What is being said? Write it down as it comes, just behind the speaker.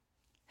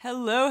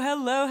Hello,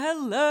 hello,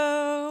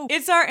 hello.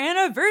 It's our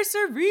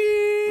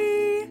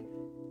anniversary.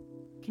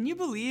 Can you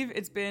believe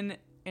it's been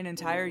an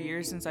entire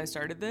year since I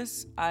started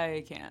this?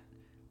 I can't.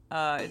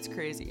 It's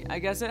crazy. I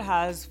guess it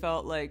has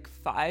felt like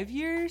 5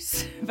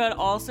 years, but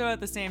also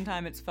at the same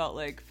time it's felt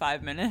like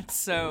 5 minutes,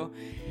 so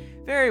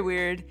very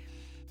weird.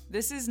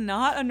 This is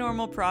not a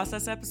normal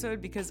process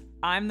episode because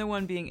I'm the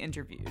one being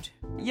interviewed.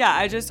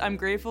 Yeah, I'm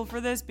grateful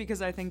for this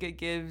because I think it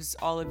gives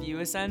all of you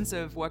a sense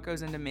of what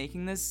goes into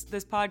making this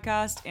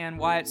podcast and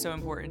why it's so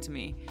important to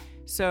me.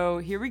 So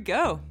here we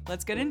go.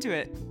 Let's get into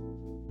it.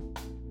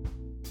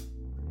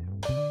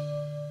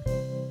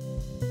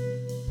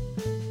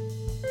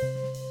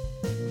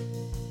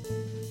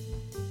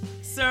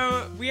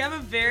 So we have a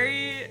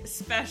very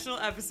special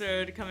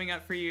episode coming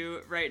up for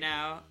you right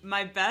now.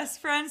 My best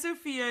friend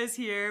Sophia is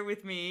here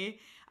with me.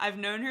 I've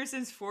known her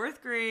since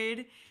 4th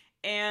grade,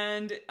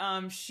 and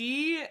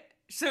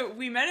so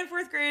we met in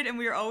 4th grade, and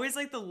we were always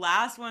like the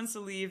last ones to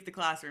leave the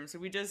classroom. So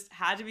we just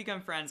had to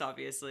become friends,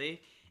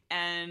 obviously.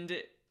 And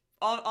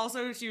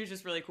also she was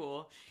just really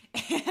cool.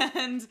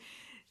 And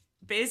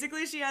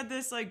basically she had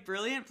this like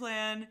brilliant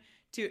plan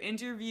to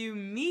interview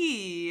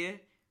me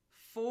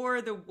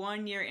for the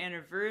 1-year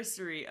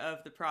anniversary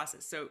of the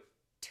process. So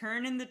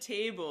turning the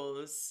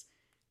tables,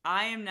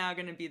 I am now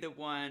going to be the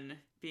one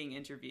being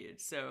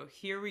interviewed. So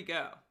here we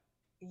go.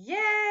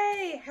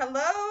 Yay!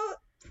 Hello,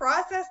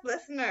 process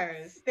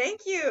listeners.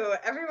 Thank you,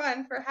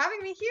 everyone, for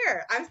having me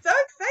here. I'm so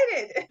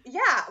excited.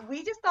 Yeah,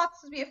 we just thought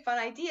this would be a fun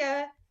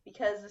idea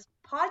because this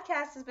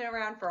podcast has been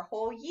around for a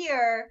whole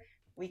year.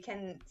 We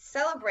can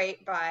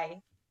celebrate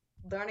by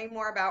learning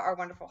more about our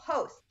wonderful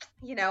host.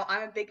 You know,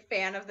 I'm a big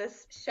fan of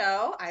this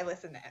show. I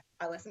listen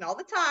all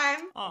the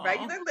time. Aww.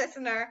 Regular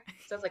listener.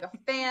 So it's like a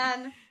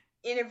fan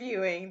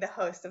interviewing the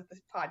host of this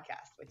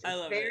podcast, which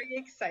is very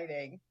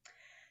exciting.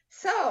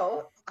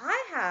 So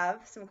I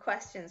have some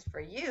questions for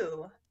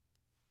you.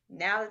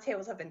 Now the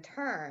tables have been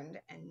turned,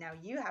 and now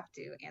you have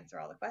to answer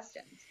all the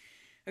questions.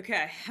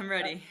 Okay, I'm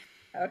ready.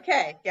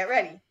 Okay, get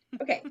ready.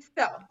 Okay,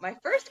 so my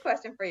first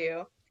question for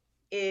you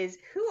is,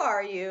 who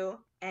are you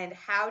and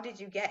how did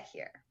you get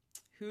here?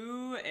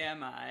 Who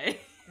am I?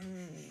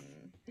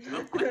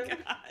 Oh my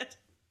god.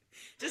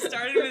 Just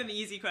started with an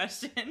easy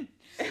question.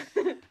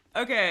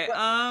 Okay,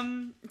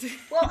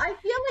 well, I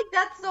feel like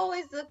that's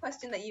always the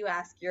question that you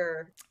ask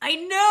your... I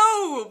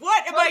know!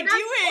 What am I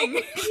doing?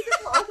 Maybe this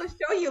will also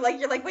show you, like,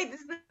 you're like, wait,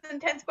 this is an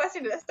intense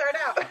question to start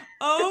out.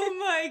 Oh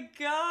my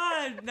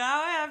god.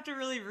 Now I have to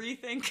really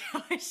rethink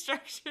how I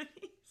structure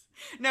these.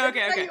 No,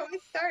 okay. That's how you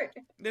always start.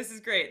 This is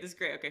great.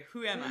 Okay,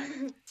 who am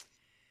I?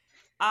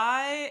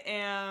 I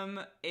am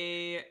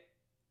a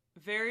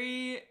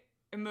very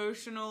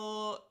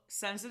emotional,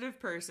 sensitive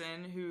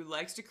person who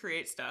likes to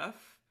create stuff.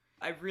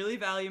 I really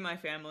value my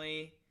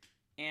family,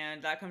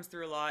 and that comes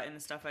through a lot in the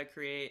stuff I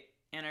create.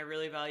 And I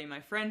really value my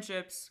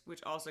friendships,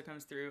 which also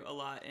comes through a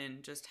lot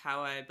in just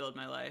how I build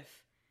my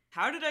life.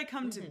 How did I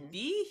come to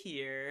be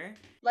here?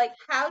 Like,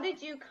 how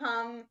did you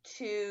come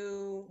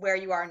to where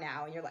you are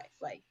now in your life?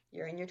 Like,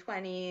 you're in your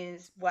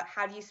 20s.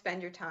 How do you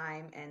spend your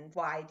time, and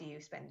why do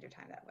you spend your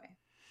time that way?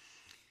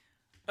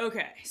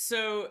 Okay,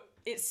 so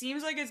it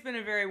seems like it's been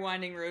a very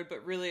winding road,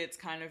 but really it's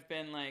kind of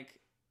been like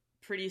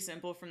pretty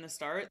simple from the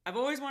start. I've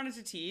always wanted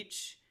to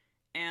teach,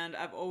 and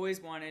I've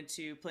always wanted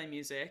to play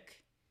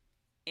music,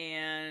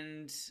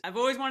 and I've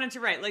always wanted to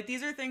write. Like,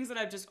 these are things that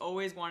I've just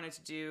always wanted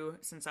to do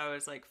since I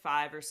was like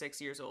 5 or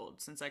 6 years old,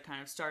 since I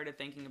kind of started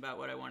thinking about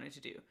what I wanted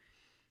to do.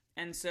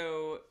 And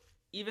so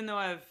even though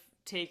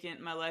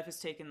my life has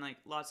taken like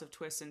lots of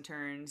twists and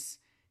turns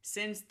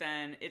since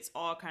then, it's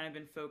all kind of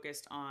been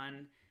focused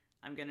on,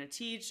 I'm going to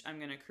teach, I'm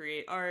going to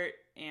create art,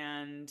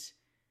 and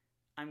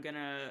I'm going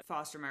to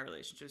foster my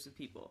relationships with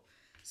people.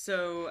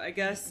 So I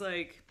guess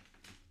like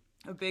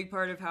a big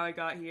part of how I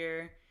got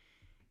here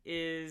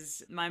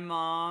is my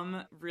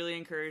mom really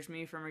encouraged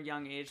me from a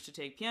young age to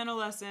take piano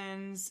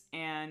lessons,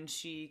 and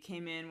she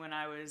came in when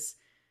I was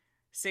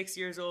 6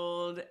 years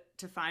old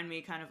to find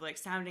me kind of like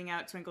sounding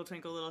out Twinkle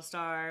Twinkle Little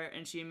Star,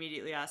 and she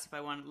immediately asked if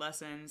I wanted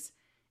lessons.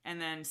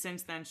 And then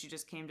since then she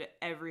just came to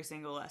every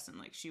single lesson.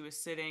 Like, she was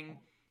sitting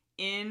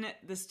in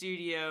the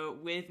studio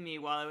with me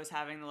while I was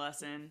having the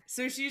lesson.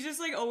 So she's just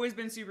like always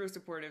been super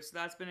supportive. So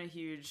that's been a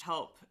huge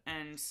help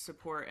and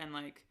support and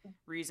like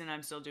reason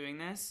I'm still doing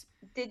this.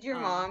 Did your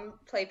mom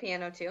play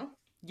piano too?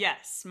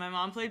 Yes, my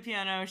mom played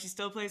piano. She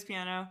still plays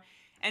piano,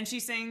 and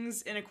she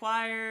sings in a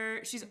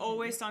choir. She's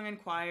always sung in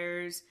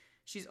choirs.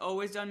 She's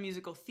always done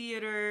musical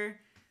theater.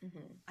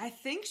 I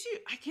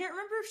can't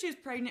remember if she was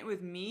pregnant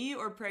with me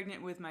or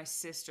pregnant with my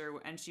sister,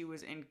 and she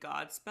was in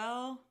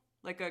Godspell,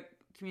 like a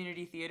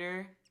community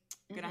theater.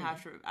 I'm gonna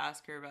have to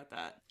ask her about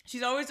that.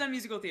 She's always done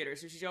musical theater,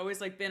 so she's always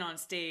like been on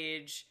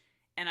stage,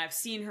 and I've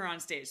seen her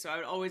on stage. So I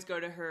would always go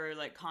to her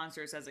like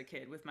concerts as a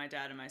kid with my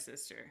dad and my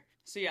sister.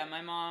 So yeah,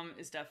 my mom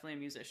is definitely a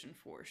musician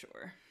for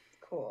sure.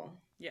 Cool.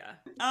 Yeah.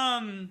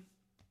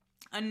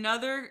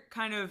 Another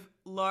kind of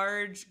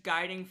large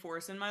guiding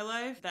force in my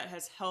life that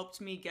has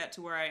helped me get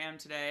to where I am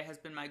today has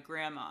been my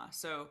grandma.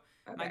 So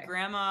my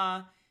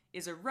grandma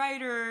is a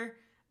writer.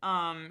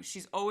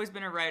 She's always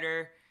been a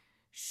writer.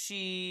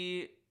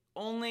 She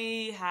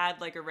only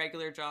had like a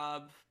regular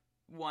job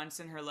once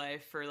in her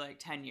life for like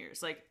 10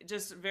 years. Like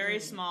just a very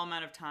small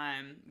amount of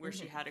time where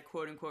she had a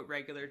quote unquote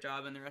regular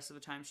job, and the rest of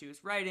the time she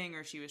was writing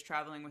or she was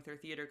traveling with her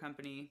theater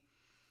company.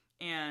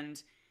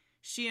 And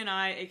she and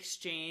I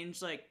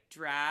exchange like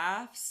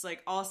drafts.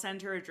 Like I'll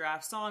send her a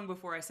draft song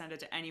before I send it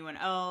to anyone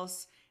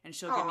else, and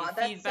she'll give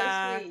me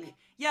feedback. So sweet.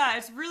 Yeah,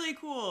 it's really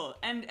cool.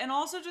 And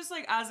also just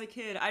like as a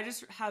kid, I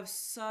just have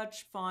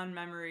such fond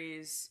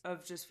memories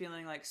of just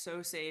feeling like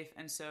so safe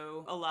and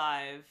so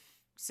alive,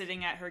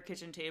 sitting at her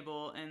kitchen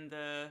table in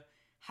the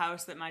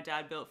house that my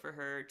dad built for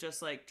her,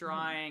 just like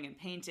drawing and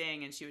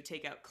painting. And she would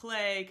take out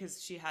clay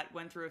because she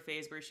went through a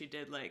phase where she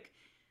did like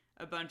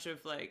a bunch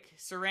of like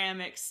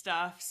ceramic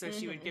stuff, so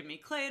she would give me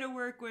clay to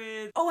work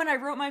with. Oh, and I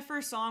wrote my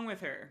first song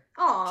with her.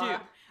 Aww.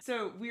 Too.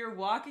 So we were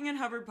walking in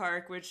Hubbard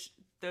Park, which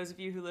those of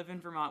you who live in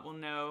Vermont will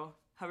know,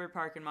 Hubbard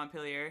Park in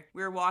Montpelier.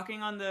 We were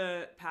walking on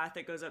the path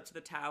that goes up to the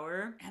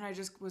tower, and I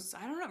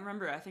don't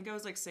remember, I think I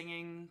was like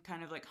singing,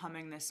 kind of like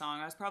humming this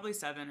song. I was probably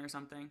 7 or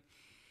something.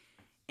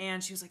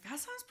 And she was like, that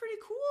sounds pretty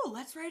cool.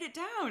 Let's write it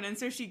down. And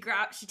so she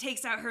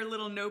takes out her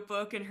little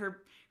notebook and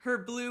her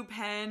blue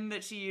pen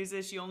that she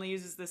uses. She only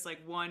uses this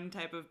like one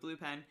type of blue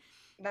pen.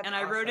 That's and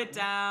I wrote it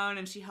down,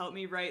 and she helped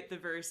me write the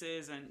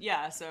verses. And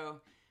yeah, so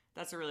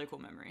that's a really cool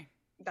memory.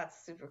 That's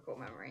a super cool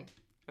memory.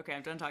 Okay,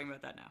 I'm done talking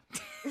about that now.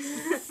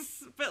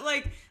 But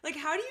like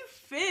how do you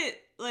fit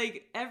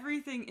like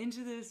everything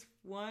into this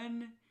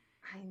one?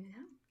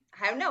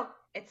 I don't know.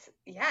 It's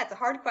a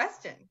hard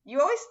question.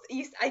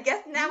 I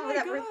guess now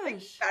that we're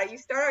thinking about it, you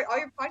start all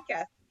your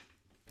podcasts.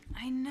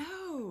 I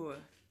know.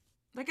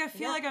 Like I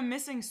feel like I'm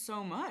missing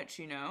so much,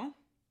 you know?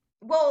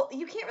 Well,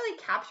 you can't really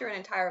capture an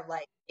entire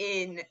life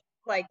in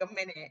like a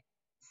minute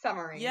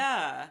summary.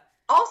 Yeah.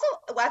 Also,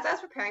 as I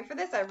was preparing for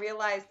this, I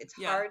realized it's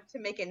hard to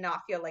make it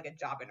not feel like a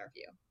job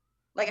interview.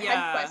 Like I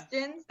had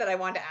questions that I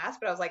wanted to ask,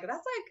 but I was like, that's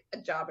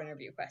like a job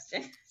interview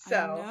question. So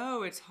I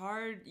know, it's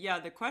hard. Yeah,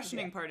 the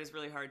questioning part is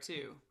really hard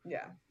too.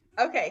 Yeah.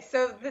 Okay,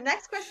 so the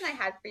next question I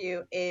had for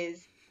you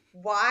is,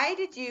 why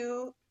did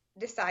you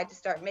decide to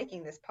start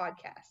making this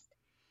podcast?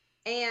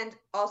 And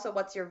also,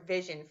 what's your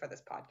vision for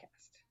this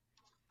podcast?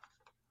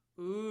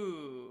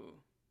 Ooh,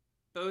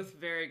 both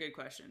very good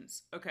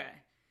questions. Okay,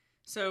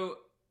 so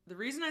the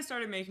reason I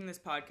started making this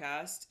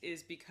podcast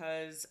is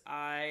because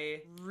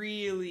I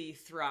really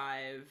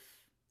thrive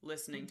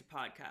listening to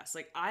podcasts.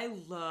 Like, I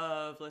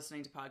love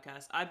listening to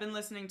podcasts. I've been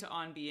listening to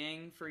On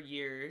Being for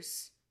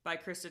years by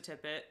Krista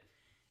Tippett,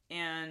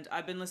 and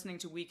I've been listening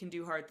to We Can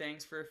Do Hard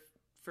Things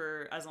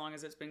for as long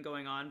as it's been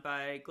going on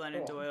by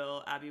Glennon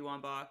Doyle, Abby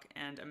Wambach,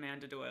 and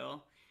Amanda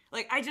Doyle.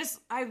 Like,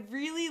 I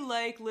really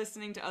like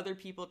listening to other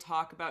people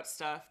talk about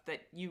stuff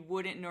that you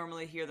wouldn't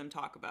normally hear them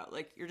talk about.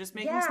 Like, you're just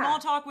making small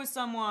talk with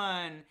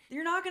someone.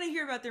 You're not going to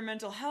hear about their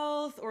mental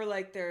health or,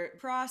 like, their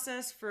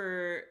process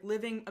for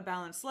living a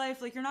balanced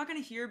life. Like, you're not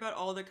going to hear about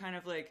all the kind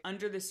of, like,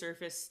 under the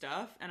surface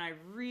stuff. And I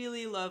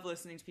really love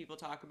listening to people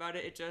talk about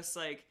it. It just,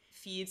 like,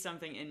 feeds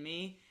something in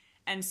me.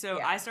 And so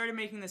I started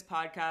making this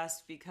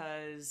podcast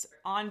because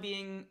On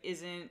Being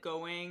isn't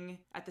going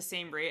at the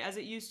same rate as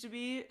it used to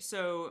be.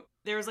 So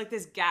there was like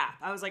this gap.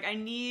 I was like, I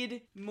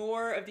need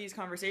more of these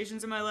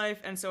conversations in my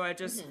life. And so I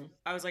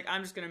was like,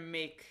 I'm just going to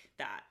make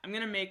that. I'm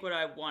going to make what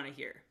I want to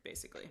hear,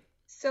 basically.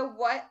 So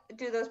what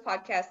do those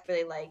podcasts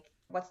really like?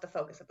 What's the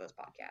focus of those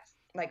podcasts?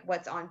 Like,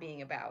 what's On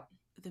Being about?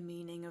 The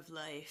meaning of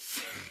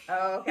life.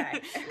 Oh,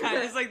 okay.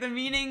 It's like the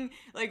meaning,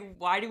 like,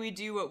 why do we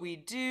do what we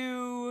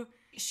do?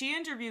 She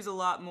interviews a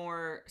lot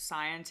more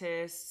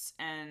scientists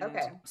and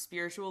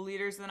spiritual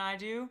leaders than I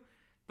do,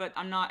 but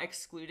I'm not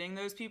excluding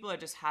those people. I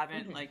just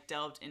haven't like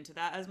delved into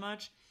that as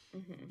much.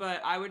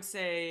 But I would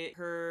say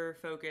her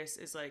focus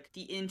is like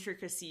the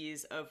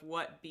intricacies of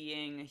what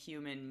being a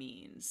human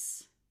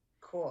means.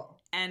 Cool.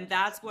 And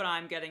that's what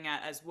I'm getting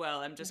at as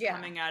well. I'm just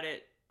coming at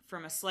it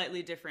from a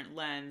slightly different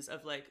lens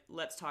of like,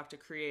 let's talk to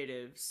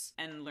creatives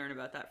and learn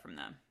about that from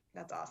them.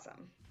 That's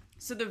awesome.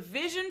 So the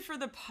vision for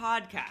the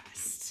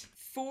podcast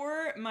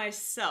for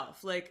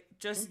myself, like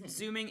just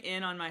zooming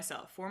in on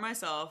myself, for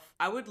myself,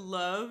 I would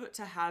love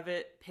to have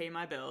it pay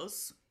my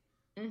bills.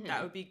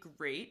 That would be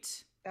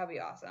great. That would be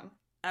awesome.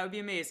 That would be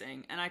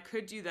amazing. And I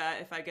could do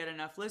that if I get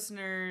enough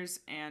listeners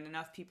and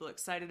enough people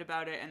excited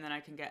about it, and then I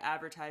can get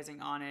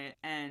advertising on it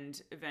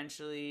and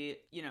eventually,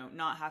 you know,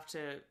 not have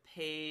to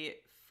pay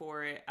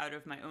for it out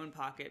of my own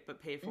pocket,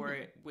 but pay for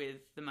it with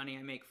the money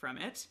I make from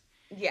it.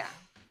 Yeah.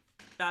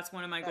 That's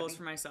one of my goals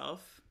for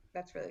myself.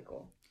 That's really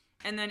cool.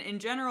 And then in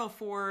general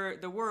for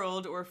the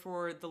world or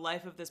for the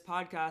life of this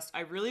podcast,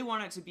 I really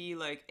want it to be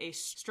like a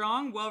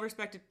strong,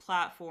 well-respected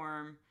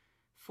platform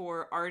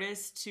for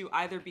artists to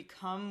either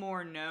become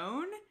more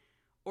known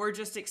or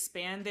just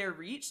expand their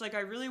reach. Like,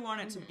 I really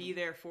want it to be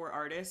there for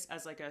artists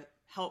as like a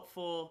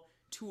helpful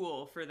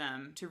tool for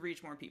them to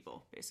reach more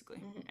people,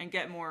 basically, and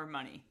get more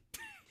money.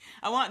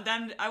 I want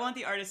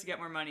the artists to get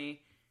more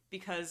money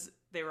because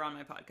they were on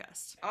my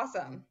podcast.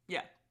 Awesome.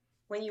 Yeah.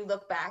 when you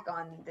look back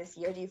on this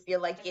year, do you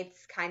feel like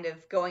it's kind of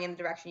going in the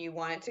direction you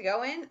want it to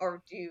go in,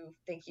 or do you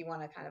think you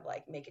want to kind of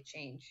like make a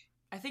change?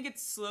 I think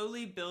it's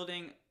slowly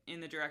building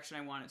in the direction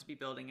I want it to be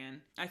building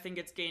in. I think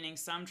it's gaining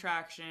some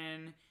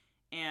traction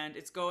and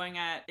it's going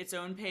at its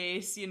own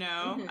pace, you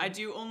know? Mhm. I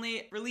do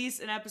only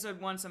release an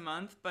episode once a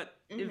month, but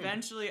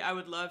eventually I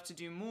would love to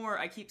do more.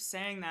 I keep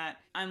saying that.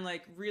 I'm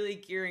like really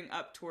gearing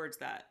up towards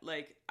that.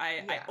 Like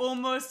I Yeah.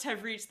 almost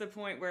have reached the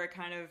point where I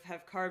kind of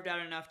have carved out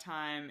enough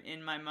time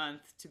in my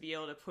month to be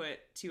able to put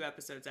 2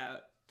 episodes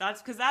out.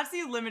 That's because that's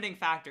the limiting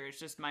factor. It's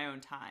just my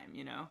own time,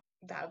 you know?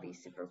 That would be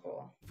super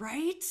cool.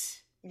 Right?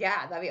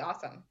 Yeah, that'd be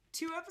awesome.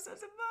 2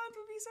 episodes a month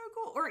would be so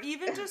cool. Or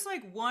even just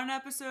like 1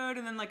 episode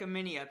and then like a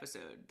mini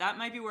episode. That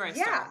might be where I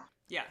start.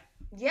 Yeah.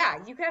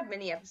 Yeah, you could have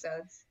mini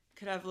episodes.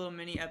 Could have little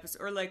mini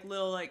episodes or like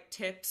little like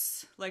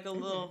tips, like a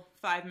little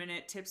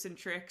 5-minute tips and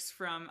tricks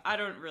from, I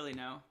don't really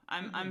know.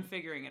 I'm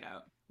figuring it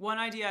out. One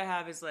idea I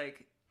have is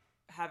like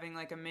having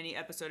like a mini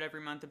episode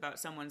every month about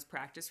someone's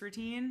practice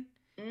routine.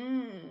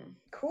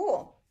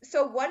 Cool.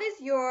 So what is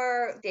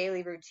your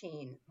daily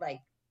routine? Like,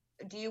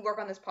 do you work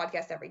on this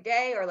podcast every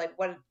day, or like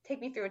take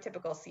me through a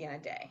typical Sienna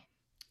day?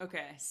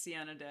 Okay,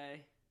 Sienna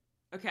day.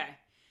 Okay.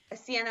 A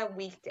Sienna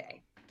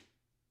weekday.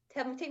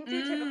 Take me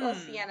through a typical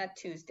Sienna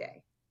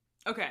Tuesday.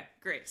 Okay,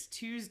 great.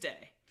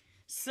 Tuesday.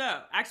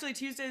 So, actually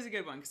Tuesday is a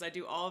good one because I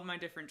do all of my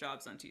different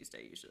jobs on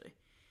Tuesday usually.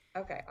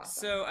 Okay,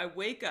 awesome. So, I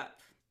wake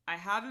up. I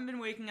haven't been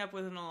waking up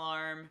with an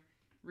alarm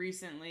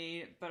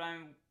recently, but I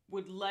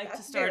would like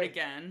to start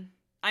again.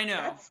 I know.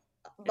 That's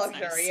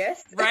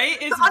luxurious. Nice. Right?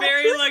 It's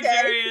very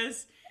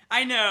luxurious.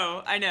 I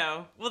know.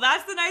 Well,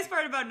 that's the nice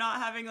part about not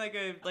having like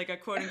a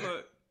quote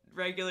unquote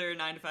regular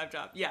 9-to-5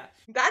 job. Yeah.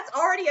 That's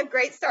already a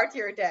great start to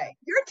your day.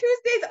 Your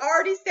Tuesday's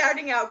already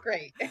starting out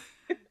great.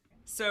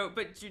 So,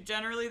 but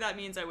generally that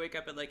means I wake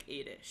up at like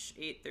 8-ish,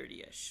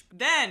 8:30-ish.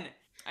 Then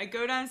I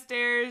go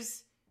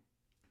downstairs,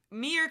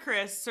 me or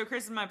Chris. So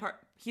Chris is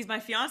he's my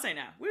fiance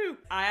now. Woo!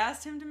 I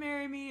asked him to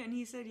marry me and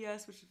he said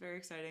yes, which is very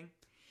exciting.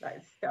 That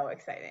is so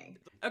exciting.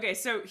 Okay,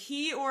 so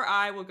he or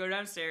I will go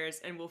downstairs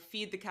and we'll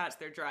feed the cats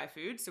their dry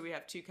food. So we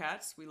have 2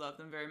 cats. We love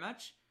them very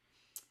much.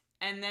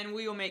 And then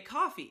we will make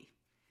coffee.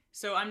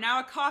 So I'm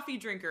now a coffee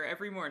drinker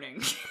every morning.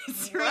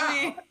 It's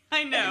really,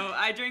 I know.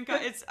 I drink,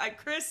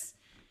 Chris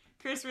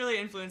really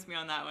influenced me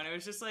on that one. It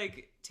was just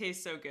like,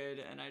 tastes so good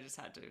and I just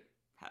had to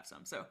have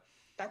some. So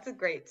that's a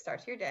great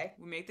start to your day.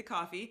 We make the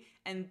coffee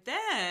and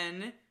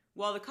then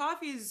while the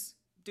coffee's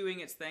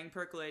doing its thing,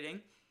 percolating,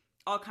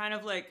 I'll kind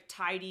of like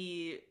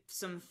tidy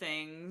some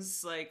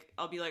things. Like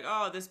I'll be like,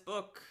 oh, this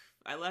book,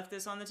 I left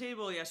this on the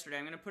table yesterday.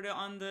 I'm going to put it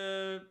on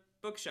the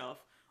bookshelf.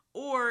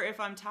 Or if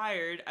I'm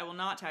tired, I will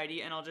not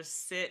tidy and I'll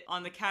just sit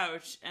on the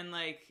couch and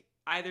like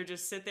either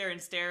just sit there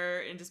and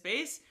stare into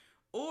space,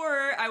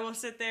 or I will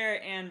sit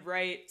there and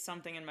write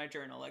something in my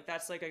journal. Like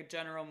that's like a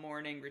general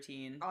morning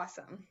routine.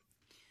 Awesome.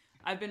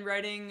 I've been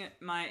writing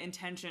my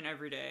intention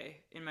every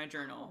day in my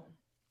journal.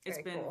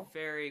 It's been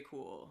very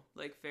cool,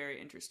 like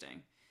very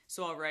interesting.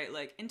 So I'll write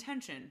like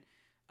intention.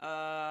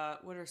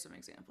 What are some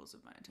examples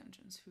of my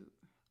intentions?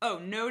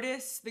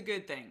 Notice the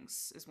good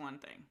things is one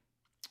thing.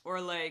 Or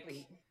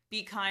like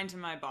be kind to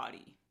my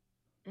body.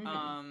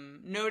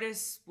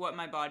 Notice what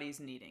my body's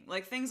needing.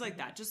 Like things like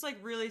that. Just like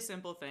really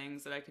simple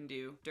things that I can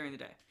do during the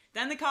day.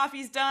 Then the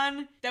coffee's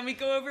done. Then we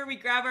go over, we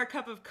grab our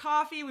cup of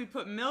coffee, we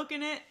put milk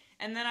in it,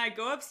 and then I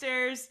go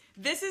upstairs.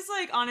 This is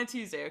like on a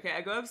Tuesday, okay?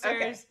 I go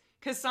upstairs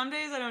because some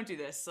days I don't do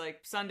this. Like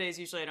Sundays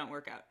usually I don't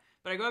work out.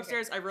 But I go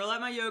upstairs, I roll out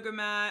my yoga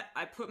mat,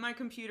 I put my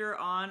computer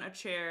on a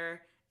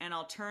chair, and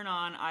I'll turn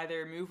on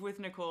either Move with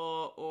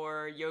Nicole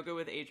or Yoga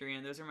with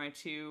Adriene. Those are my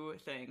 2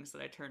 things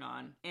that I turn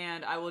on.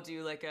 And I will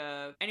do like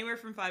anywhere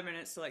from 5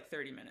 minutes to like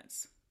 30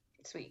 minutes.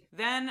 Sweet.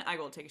 Then I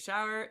will take a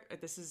shower.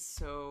 This is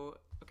so...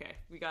 Okay,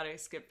 we gotta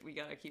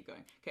keep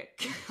going. Okay,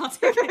 I'll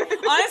take it.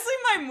 Honestly,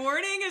 my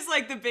morning is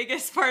like the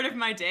biggest part of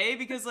my day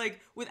because like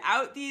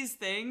without these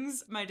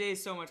things, my day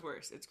is so much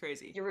worse. It's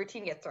crazy. Your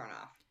routine gets thrown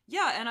off.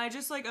 Yeah, and I'm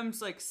just like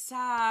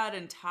sad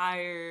and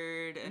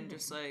tired and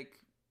just like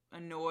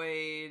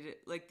annoyed.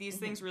 Like these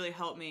things really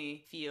help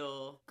me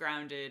feel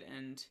grounded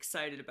and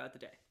excited about the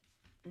day.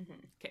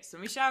 Okay, so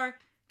we shower,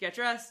 get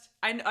dressed.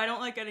 I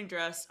don't like getting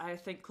dressed. I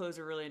think clothes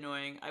are really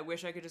annoying. I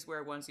wish I could just wear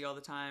a onesie all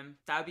the time.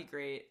 That would be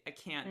great. I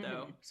can't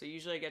though. So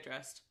usually I get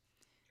dressed.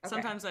 Okay.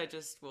 Sometimes I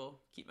just will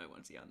keep my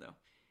onesie on though.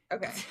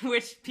 Okay.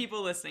 Which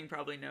people listening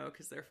probably know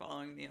because they're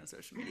following me on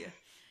social media.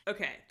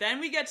 Okay,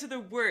 then we get to the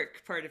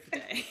work part of the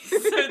day.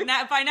 So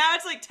by now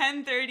it's like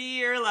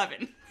 10:30 or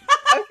 11.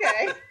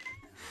 Okay.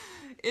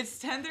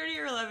 It's 10:30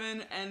 or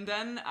 11, and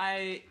then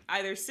I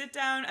either sit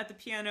down at the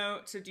piano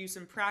to do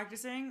some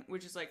practicing,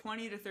 which is like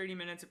 20 to 30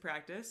 minutes of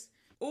practice,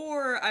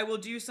 or I will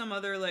do some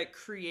other like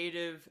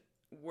creative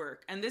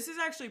work. And this is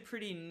actually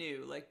pretty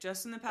new. Like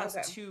just in the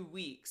past 2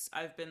 weeks,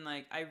 I've been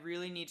like, I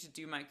really need to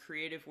do my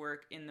creative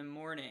work in the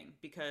morning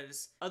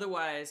because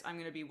otherwise I'm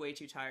going to be way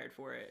too tired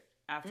for it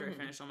after I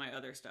finish all my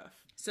other stuff.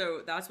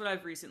 So that's what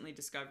I've recently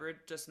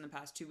discovered just in the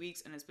past 2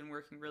 weeks, and it's been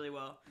working really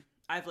well.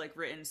 I've like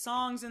written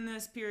songs in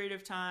this period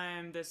of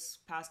time. This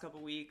past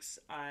couple weeks,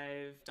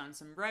 I've done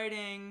some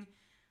writing.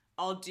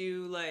 I'll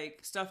do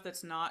like stuff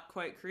that's not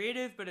quite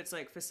creative, but it's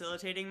like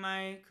facilitating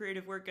my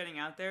creative work getting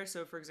out there.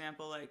 So for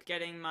example, like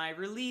getting my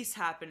release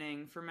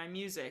happening for my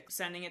music,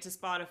 sending it to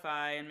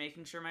Spotify and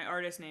making sure my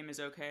artist name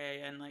is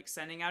okay, and like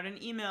sending out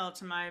an email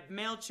to my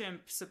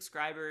MailChimp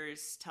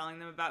subscribers, telling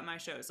them about my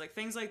shows. Like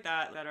things like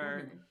that that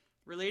are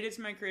related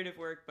to my creative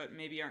work, but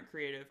maybe aren't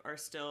creative, are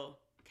still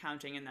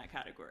counting in that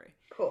category.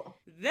 Cool.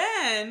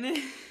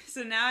 Then,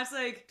 so now it's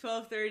like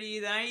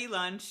 12:30, then I eat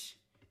lunch.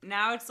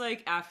 Now it's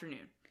like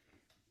afternoon.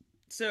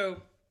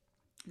 So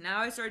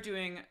now I start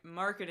doing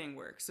marketing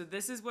work. So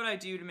this is what I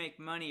do to make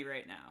money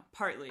right now,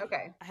 partly.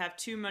 Okay. I have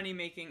 2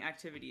 money-making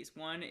activities.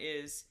 One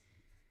is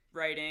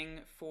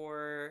writing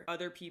for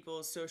other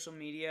people's social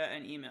media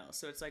and email.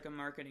 So it's like a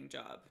marketing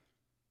job.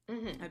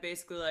 I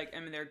basically like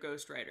am their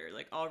ghostwriter.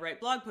 Like I'll write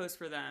blog posts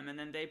for them and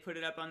then they put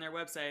it up on their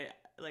website.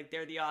 Like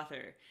they're the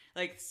author.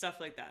 Like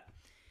stuff like that.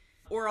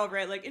 Or I'll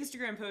write like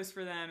Instagram posts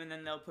for them and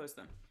then they'll post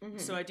them.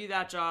 So I do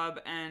that job,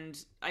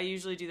 and I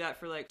usually do that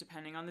for like,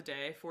 depending on the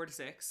day, 4 to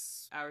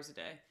 6 hours a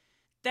day.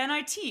 Then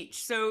I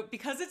teach. So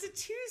because it's a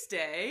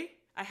Tuesday,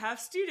 I have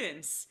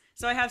students.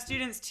 So I have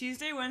students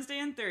Tuesday, Wednesday,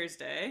 and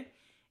Thursday.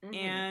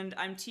 And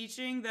I'm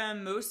teaching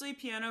them mostly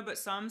piano, but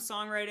some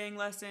songwriting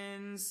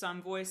lessons,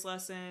 some voice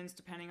lessons,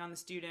 depending on the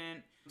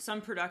student.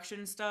 Some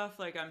production stuff,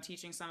 like I'm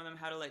teaching some of them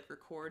how to like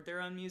record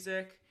their own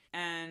music.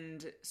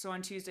 And so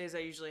on Tuesdays, I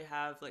usually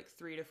have like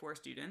 3 to 4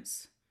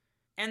 students.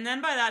 And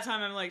then by that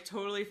time, I'm like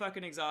totally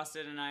fucking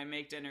exhausted, and I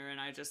make dinner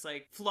and I just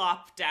like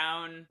flop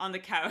down on the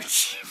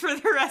couch for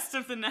the rest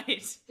of the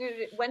night.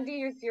 Dude, when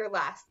does your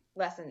last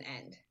lesson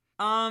end?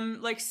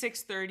 Like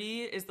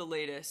 6:30 is the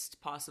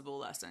latest possible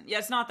lesson. Yeah,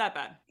 it's not that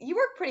bad. You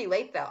work pretty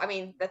late though. I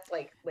mean, that's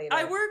like later.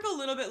 I work a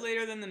little bit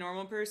later than the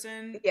normal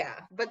person. Yeah,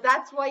 but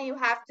that's why you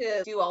have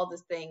to do all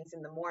these things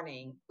in the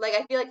morning. Like,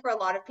 I feel like for a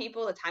lot of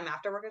people, the time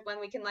after work is when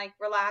we can like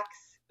relax,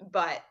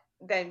 but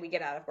then we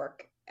get out of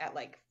work at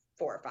like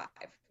 4 or 5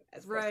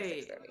 as opposed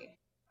to 6:30.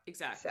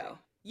 Exactly. So.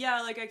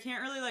 Yeah, like I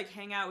can't really like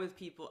hang out with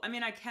people. I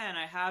mean, I can.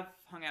 I have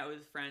hung out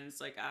with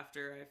friends like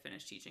after I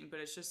finish teaching, but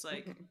it's just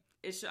like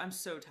I'm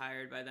so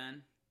tired by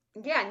then.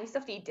 Yeah, and you still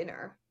have to eat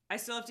dinner. I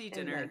still have to eat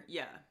dinner.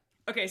 Yeah.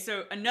 Okay,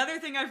 so another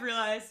thing I've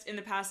realized in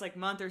the past like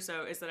month or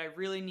so is that I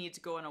really need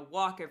to go on a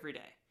walk every day.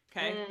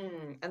 Okay?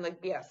 And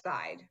like be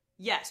outside.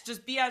 Yes,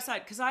 just be outside,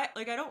 because I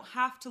don't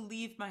have to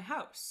leave my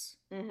house.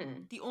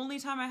 The only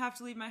time I have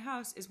to leave my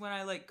house is when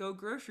I like go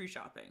grocery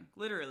shopping,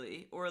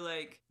 literally, or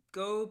like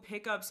go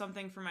pick up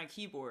something for my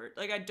keyboard.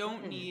 Like I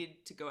don't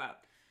need to go out.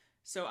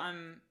 So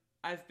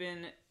I've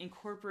been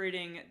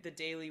incorporating the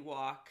daily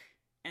walk,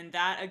 and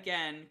that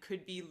again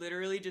could be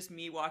literally just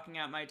me walking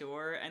out my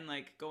door and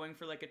like going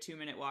for like a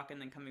 2-minute walk and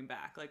then coming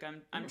back. Like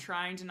I'm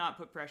trying to not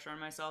put pressure on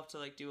myself to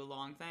like do a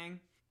long thing,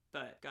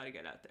 but gotta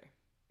get out there.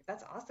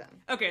 That's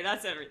awesome. Okay,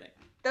 that's everything.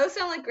 Those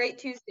sound like great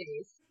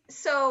Tuesdays.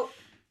 So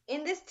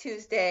in this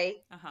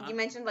Tuesday, you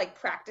mentioned like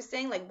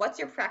practicing. Like, what's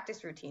your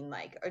practice routine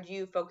like? Are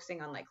you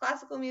focusing on like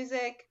classical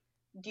music?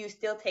 Do you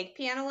still take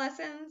piano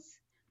lessons?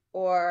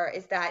 Or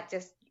is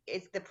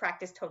the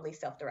practice totally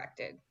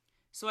self-directed?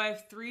 So I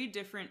have 3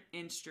 different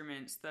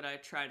instruments that I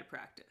try to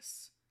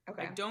practice.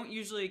 Okay. I don't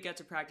usually get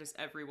to practice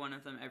every one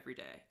of them every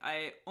day.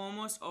 I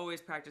almost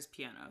always practice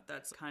piano.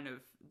 That's kind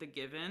of the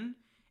given.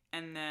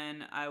 And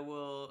then I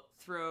will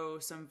throw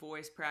some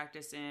voice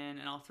practice in,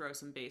 and I'll throw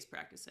some bass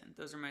practice in.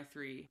 Those are my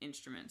 3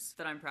 instruments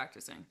that I'm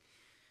practicing.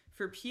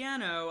 For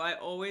piano, I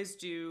always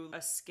do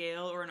a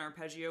scale or an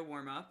arpeggio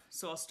warm-up.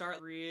 So I'll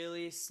start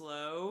really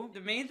slow. The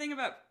main thing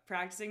about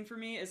practicing for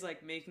me is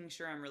like making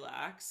sure I'm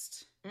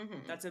relaxed.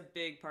 That's a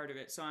big part of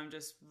it. So I'm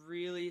just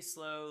really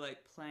slow, like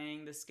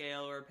playing the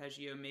scale or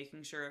arpeggio,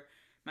 making sure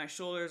my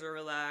shoulders are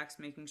relaxed,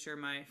 making sure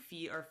my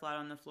feet are flat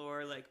on the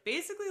floor. Like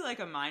basically like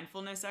a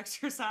mindfulness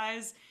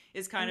exercise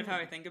is kind of how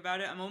I think about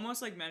it. I'm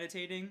almost like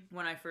meditating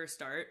when I first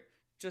start.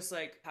 Just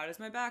like, how does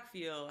my back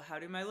feel? How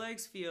do my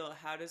legs feel?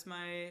 How does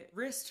my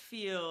wrist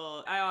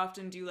feel? I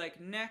often do like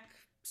neck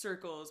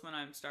circles when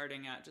I'm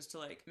starting out, just to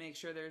like make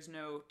sure there's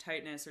no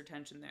tightness or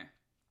tension there.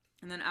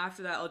 And then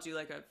after that, I'll do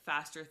like a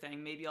faster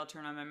thing. Maybe I'll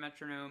turn on my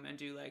metronome and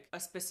do like a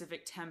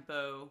specific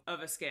tempo of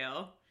a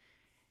scale.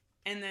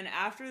 And then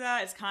after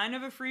that, it's kind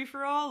of a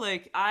free-for-all.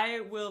 Like,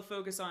 I will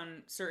focus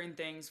on certain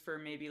things for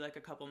maybe like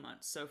a couple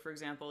months. So for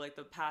example, like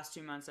the past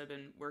 2 months, I've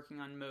been working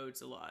on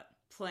modes a lot.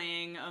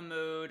 Playing a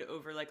mode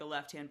over like a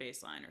left-hand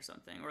bass line or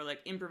something, or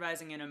like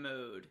improvising in a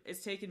mode.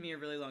 It's taken me a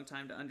really long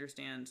time to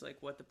understand like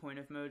what the point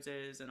of modes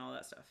is and all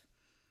that stuff.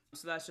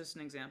 So that's just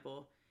an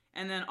example.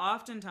 And then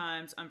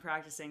oftentimes I'm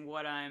practicing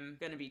what I'm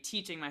going to be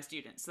teaching my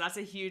students. So that's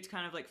a huge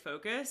kind of like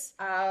focus.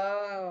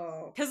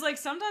 Oh. Because like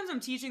sometimes I'm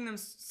teaching them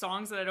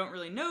songs that I don't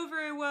really know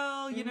very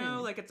well, you know,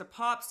 like it's a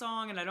pop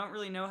song and I don't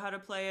really know how to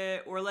play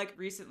it. Or like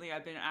recently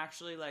I've been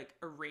actually like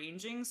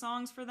arranging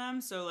songs for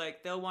them. So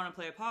like they'll want to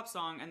play a pop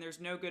song and there's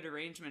no good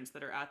arrangements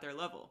that are at their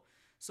level.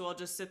 So I'll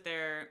just sit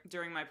there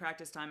during my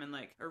practice time and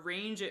like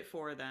arrange it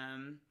for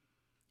them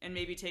and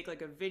maybe take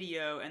like a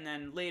video, and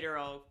then later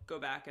I'll go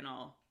back and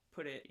I'll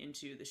put it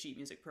into the sheet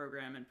music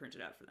program and print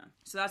it out for them.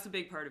 So that's a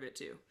big part of it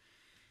too.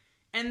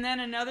 And then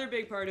another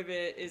big part of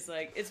it is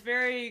like, it's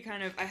very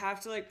kind of, I have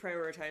to like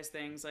prioritize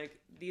things. Like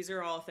these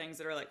are all things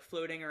that are like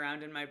floating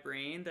around in my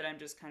brain that I'm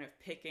just kind of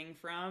picking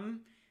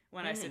from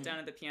when I sit down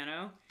at the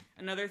piano.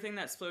 Another thing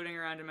that's floating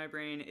around in my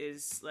brain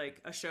is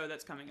like a show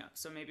that's coming up.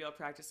 So maybe I'll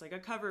practice like a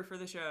cover for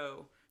the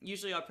show.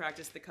 Usually I'll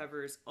practice the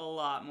covers a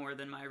lot more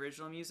than my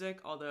original music,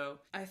 although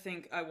I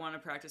think I want to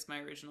practice my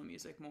original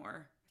music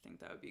more. I think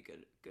that would be a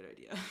good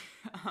idea.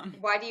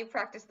 Why do you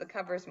practice the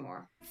covers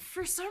more?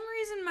 For some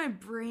reason, my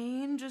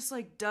brain just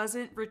like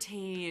doesn't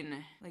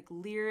retain like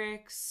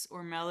lyrics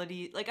or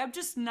melody. Like I'm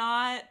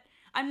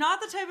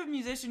not the type of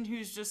musician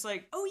who's just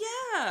like, oh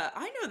yeah,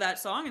 I know that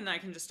song and then I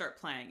can just start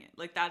playing it.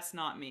 Like that's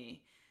not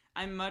me.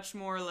 I'm much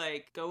more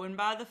like going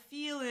by the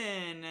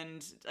feeling,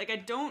 and like I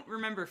don't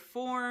remember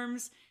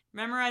forms.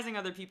 Memorizing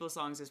other people's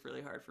songs is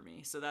really hard for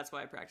me, so that's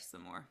why I practice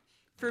them more.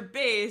 For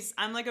bass,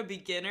 I'm like a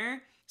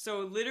beginner.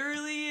 So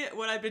literally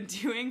what I've been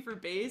doing for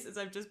bass is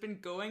I've just been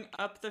going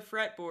up the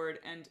fretboard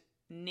and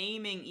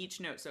naming each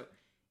note. So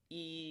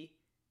E,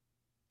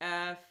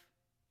 F,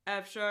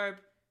 F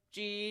sharp,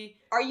 G.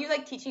 Are you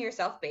like teaching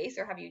yourself bass,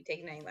 or have you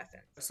taken any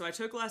lessons? So I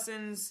took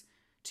lessons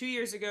 2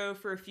 years ago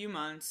for a few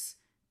months,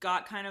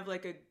 got kind of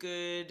like a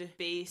good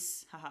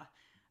bass,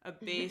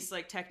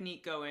 like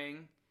technique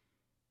going.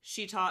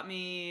 She taught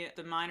me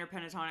the minor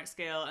pentatonic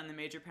scale and the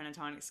major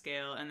pentatonic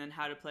scale, and then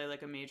how to play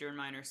like a major and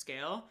minor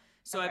scale.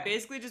 So I've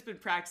basically just been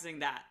practicing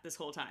that this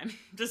whole time.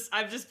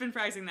 I've just been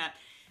practicing that.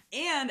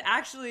 And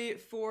actually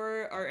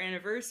for our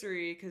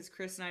anniversary, because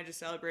Chris and I just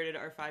celebrated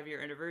our 5-year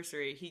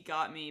anniversary, he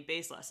got me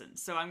bass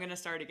lessons. So I'm going to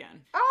start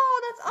again.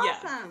 Oh,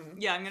 that's awesome.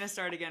 Yeah, I'm going to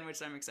start again,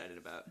 which I'm excited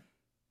about.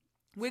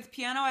 With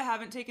piano, I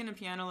haven't taken a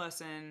piano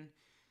lesson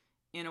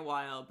in a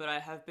while, but I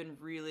have been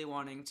really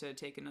wanting to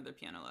take another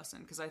piano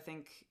lesson because I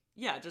think,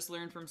 just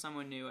learn from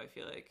someone new, I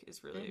feel like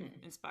is really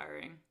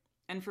inspiring.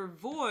 And for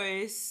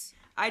voice,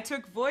 I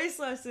took voice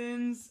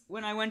lessons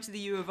when I went to the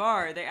U of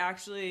R. They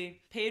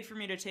actually paid for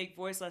me to take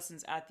voice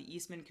lessons at the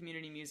Eastman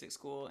Community Music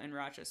School in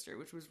Rochester,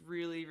 which was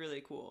really,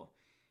 really cool.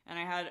 And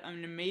I had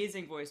an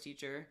amazing voice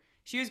teacher.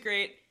 She was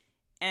great.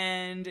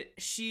 And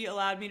she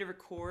allowed me to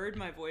record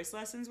my voice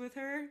lessons with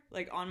her,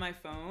 like on my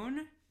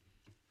phone.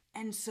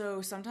 And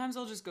so sometimes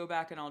I'll just go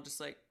back and I'll just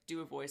like do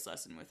a voice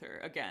lesson with her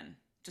again.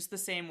 Just the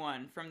same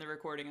one from the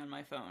recording on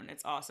my phone.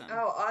 It's awesome.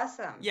 Oh,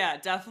 awesome. Yeah,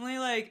 definitely,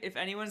 like, if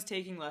anyone's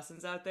taking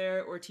lessons out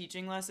there or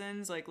teaching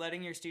lessons, like,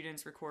 letting your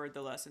students record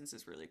the lessons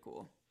is really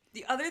cool.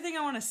 The other thing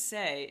I want to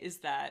say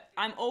is that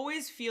I'm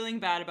always feeling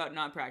bad about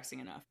not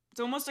practicing enough.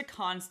 It's almost a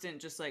constant,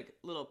 just, like,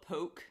 little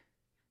poke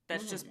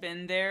that's just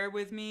been there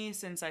with me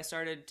since I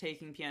started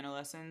taking piano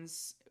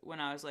lessons when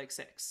I was, like,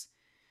 6.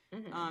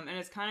 And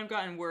it's kind of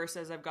gotten worse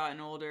as I've gotten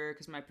older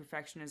because my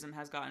perfectionism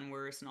has gotten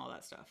worse and all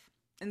that stuff.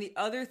 And the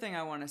other thing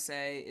I want to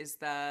say is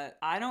that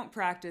I don't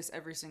practice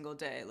every single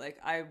day. Like,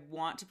 I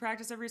want to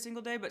practice every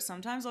single day, but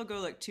sometimes I'll go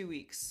like 2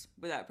 weeks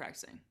without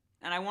practicing.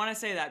 And I want to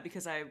say that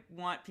because I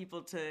want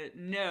people to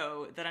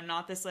know that I'm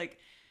not this like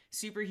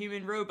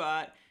superhuman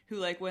robot who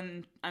like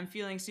when I'm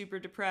feeling super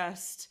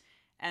depressed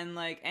and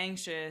like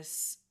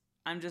anxious,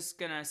 I'm just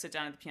gonna sit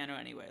down at the piano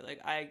anyway. Like,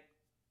 I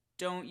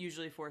don't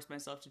usually force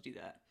myself to do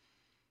that.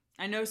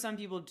 I know some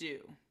people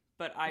do,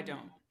 but I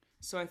don't.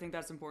 So I think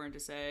that's important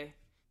to say.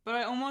 But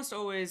I almost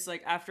always,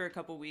 like, after a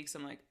couple weeks,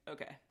 I'm like,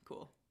 okay,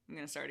 cool. I'm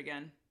going to start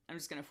again. I'm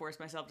just going to force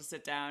myself to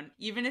sit down.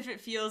 Even if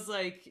it feels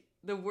like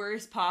the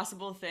worst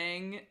possible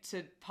thing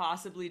to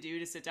possibly do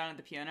to sit down at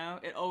the piano,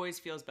 it always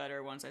feels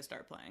better once I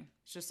start playing.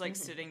 It's just like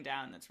sitting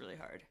down that's really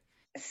hard.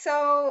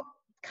 So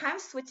kind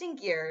of switching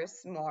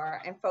gears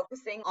more and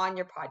focusing on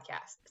your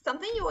podcast.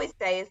 Something you always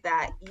say is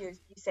that you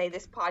say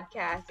this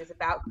podcast is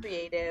about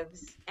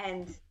creatives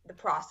and the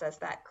process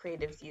that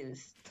creatives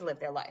use to live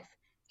their life.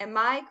 And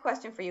my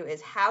question for you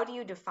is, how do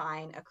you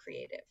define a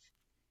creative?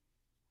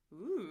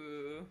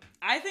 Ooh.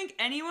 I think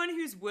anyone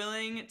who's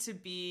willing to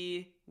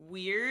be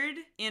weird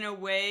in a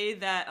way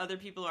that other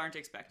people aren't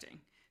expecting.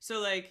 So,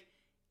 like,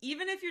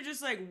 even if you're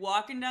just, like,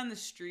 walking down the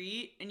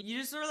street and you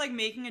just sort of, like,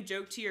 making a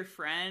joke to your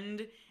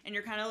friend and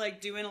you're kind of,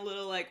 like, doing a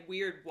little, like,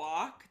 weird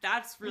walk,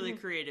 that's really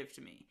creative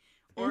to me.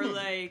 Or,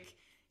 like,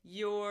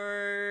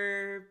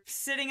 you're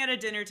sitting at a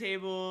dinner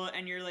table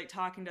and you're like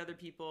talking to other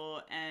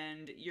people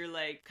and you're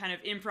like kind of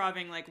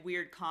improvising like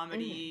weird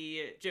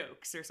comedy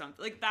jokes or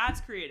something. Like, that's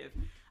creative.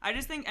 I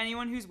just think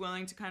anyone who's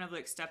willing to kind of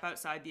like step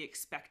outside the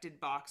expected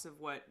box of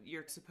what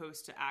you're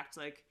supposed to act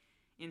like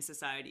in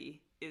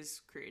society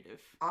is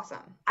creative.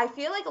 Awesome. I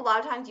feel like a lot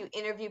of times you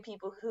interview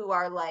people who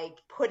are like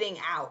putting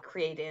out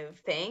creative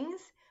things,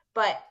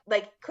 but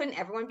like, couldn't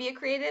everyone be a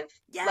creative?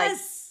 Yes.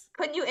 Like,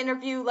 couldn't you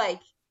interview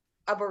like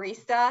a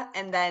barista,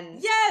 and then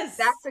Yes!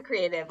 that's a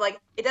creative. Like,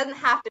 it doesn't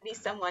have to be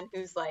someone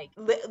who's like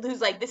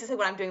this is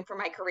what I'm doing for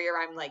my career.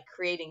 I'm like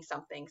creating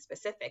something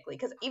specifically,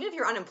 because even if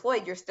you're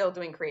unemployed, you're still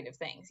doing creative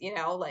things, you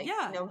know, like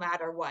Yeah. no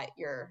matter what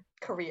your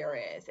career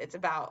is, it's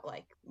about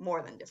like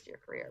more than just your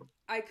career.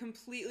 I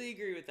completely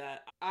agree with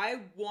that. I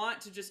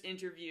want to just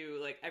interview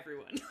like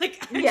everyone.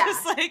 Like I Yeah.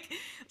 just like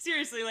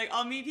seriously, like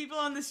I'll meet people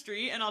on the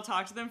street and I'll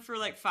talk to them for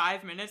like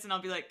 5 minutes and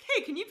I'll be like,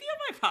 "Hey, can you be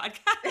on my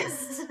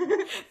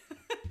podcast?"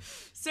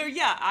 So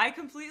yeah, I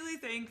completely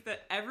think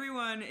that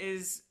everyone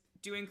is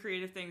doing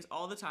creative things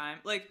all the time.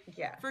 Like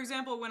Yeah. for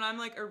example, when I'm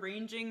like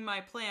arranging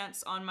my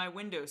plants on my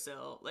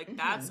windowsill, like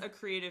that's a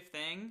creative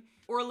thing.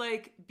 Or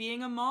like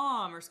being a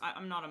mom, or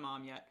I'm not a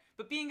mom yet,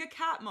 but being a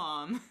cat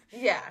mom.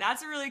 Yeah.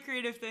 That's a really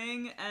creative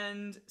thing.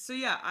 And so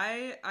yeah,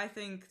 I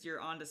think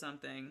you're onto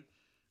something.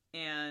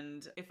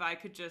 And if I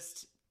could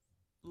just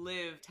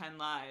live 10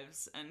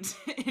 lives and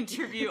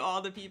interview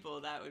all the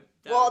people, that would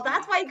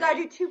That's why you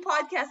gotta do 2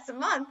 podcasts a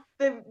month.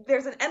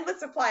 There's an endless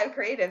supply of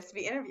creatives to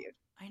be interviewed.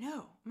 I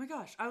know. Oh my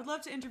gosh, I would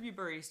love to interview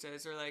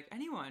baristas or like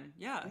anyone.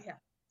 Yeah.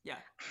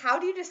 How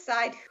do you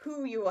decide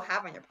who you will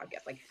have on your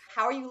podcast? Like,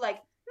 how are you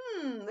like,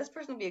 this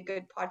person would be a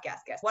good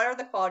podcast guest? What are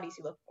the qualities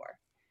you look for?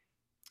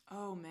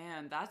 Oh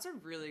man, that's a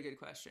really good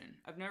question.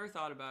 I've never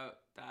thought about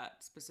that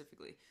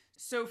specifically.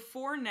 So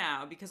for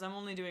now, because I'm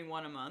only doing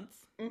one a month,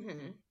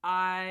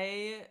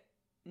 I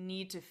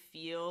need to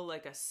feel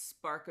like a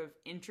spark of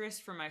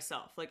interest for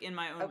myself, like in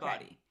my own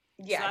body.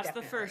 Yeah, so that's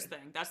definitely the first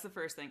thing. That's the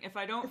first thing. If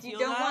I don't feel that,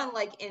 you don't want to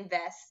like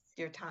invest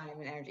your time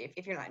and energy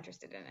if you're not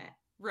interested in it.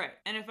 Right.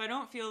 And if I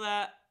don't feel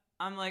that,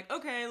 I'm like,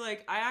 okay,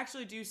 like I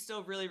actually do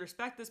still really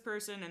respect this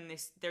person and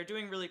they're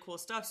doing really cool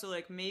stuff. So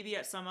like maybe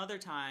at some other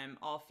time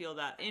I'll feel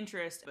that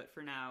interest, but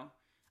for now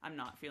I'm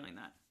not feeling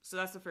that. So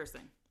that's the first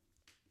thing.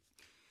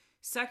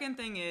 Second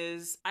thing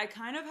is I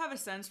kind of have a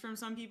sense from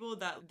some people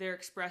that they're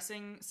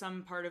expressing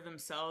some part of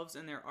themselves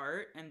in their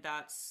art, and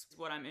that's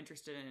what I'm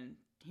interested in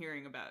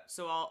hearing about.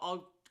 So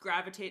I'll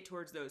gravitate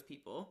towards those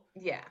people.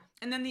 Yeah.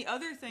 And then the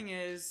other thing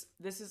is,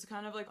 this is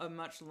kind of like a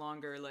much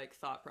longer like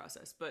thought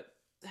process, but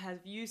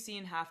have you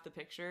seen Half the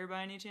Picture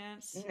by any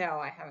chance? No,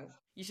 I haven't.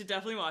 You should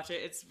definitely watch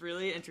it. It's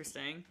really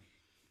interesting.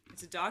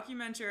 It's a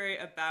documentary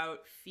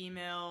about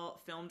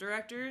female film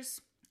directors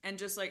and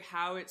just like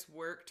how it's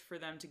worked for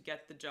them to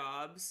get the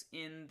jobs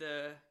in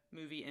the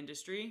movie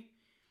industry.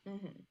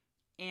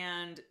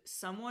 And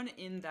someone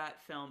in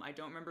that film, I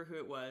don't remember who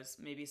it was,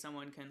 maybe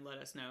someone can let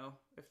us know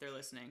if they're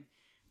listening.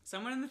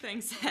 Someone in the thing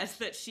says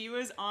that she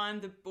was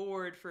on the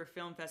board for a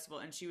film festival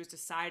and she was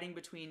deciding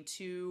between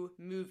 2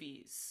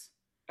 movies.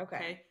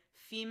 Okay.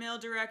 Female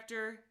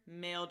director,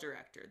 male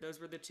director.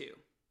 Those were the 2.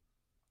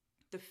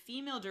 The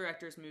female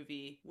director's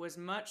movie was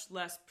much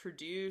less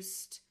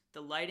produced.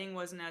 The lighting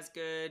wasn't as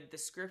good. The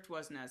script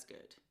wasn't as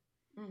good.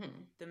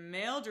 The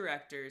male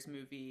director's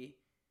movie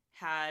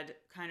had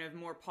kind of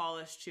more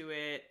polish to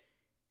it.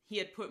 He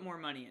had put more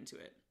money into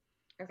it.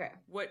 Okay.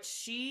 What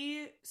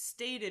she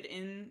stated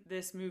in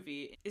this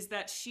movie is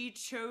that she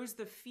chose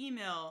the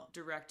female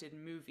directed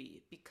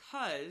movie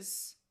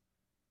because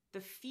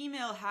the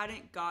female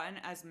hadn't gotten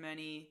as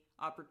many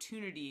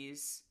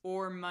opportunities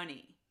or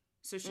money.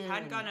 So she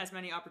hadn't gotten as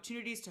many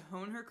opportunities to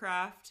hone her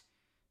craft.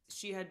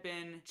 She had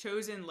been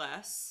chosen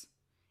less,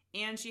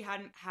 and she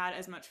hadn't had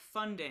as much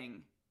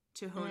funding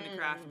to hone the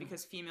craft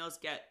because females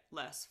get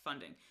less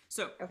funding.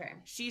 So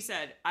she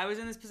said, I was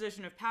in this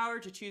position of power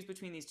to choose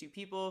between these 2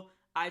 people.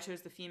 I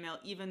chose the female,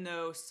 even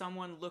though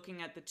someone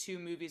looking at the 2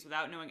 movies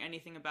without knowing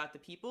anything about the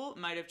people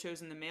might have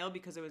chosen the male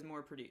because it was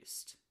more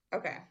produced.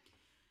 Okay.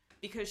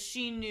 Because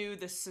she knew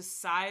the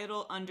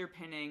societal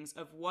underpinnings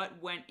of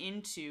what went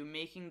into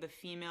making the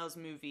female's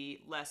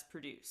movie less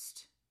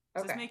produced.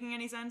 Is this making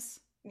any sense?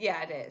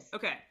 Yeah, it is.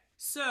 Okay.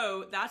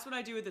 So that's what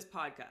I do with this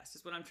podcast,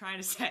 is what I'm trying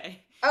to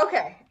say.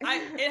 Okay.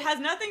 It has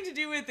nothing to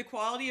do with the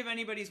quality of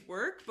anybody's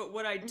work, but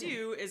what I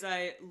do is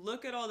I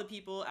look at all the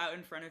people out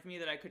in front of me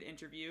that I could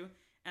interview,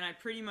 and I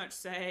pretty much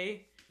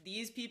say,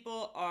 these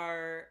people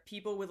are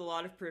people with a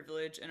lot of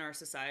privilege in our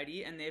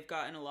society, and they've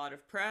gotten a lot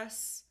of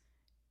press,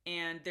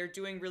 and they're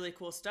doing really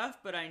cool stuff,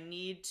 but I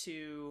need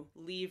to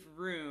leave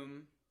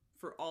room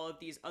for all of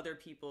these other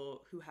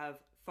people who have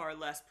far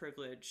less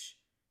privilege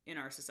in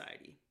our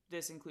society.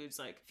 This includes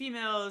like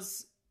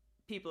females,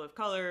 people of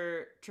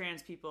color,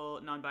 trans people,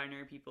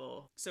 non-binary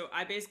people. So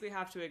I basically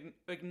have to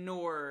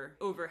ignore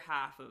over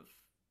half of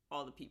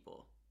all the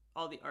people,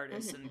 all the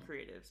artists and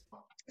creatives.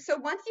 So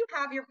once you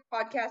have your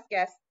podcast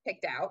guests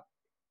picked out,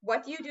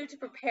 what do you do to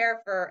prepare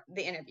for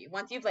the interview?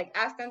 Once you've like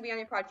asked them to be on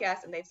your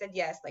podcast and they've said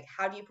yes, like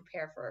how do you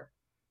prepare for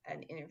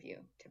an interview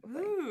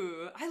typically?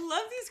 Ooh, I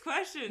love these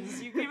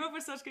questions. You came up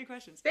with such good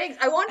questions. Thanks.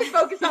 I wanted to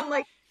focus on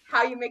like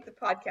how you make the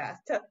podcast.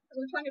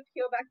 We're trying to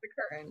peel back the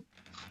curtain.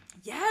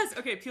 Yes.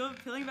 Okay.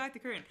 Peeling back the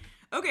curtain.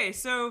 Okay.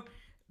 So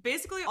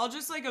basically I'll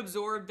just like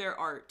absorb their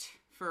art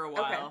for a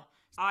while. Okay.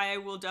 I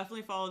will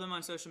definitely follow them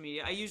on social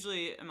media. I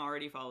usually am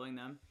already following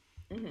them.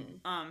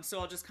 So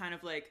I'll just kind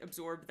of like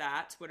absorb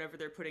that, whatever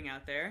they're putting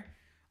out there.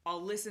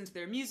 I'll listen to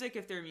their music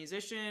if they're a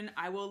musician.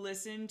 I will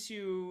listen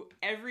to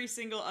every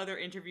single other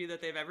interview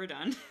that they've ever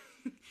done.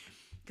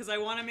 Because I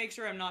want to make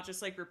sure I'm not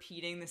just like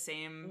repeating the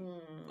same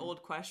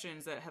old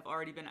questions that have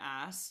already been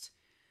asked.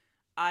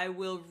 I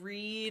will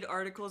read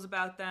articles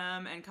about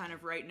them and kind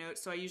of write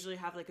notes. So I usually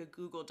have like a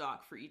Google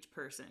Doc for each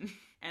person.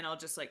 And I'll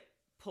just like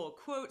pull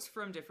quotes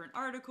from different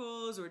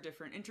articles or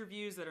different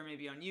interviews that are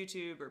maybe on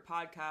YouTube or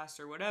podcasts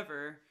or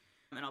whatever.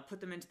 And I'll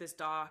put them into this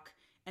doc.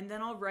 And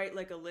then I'll write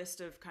like a list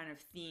of kind of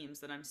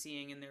themes that I'm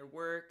seeing in their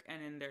work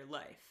and in their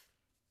life.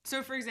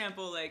 So for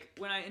example, like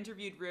when I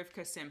interviewed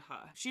Rivka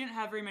Simha, she didn't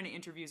have very many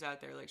interviews out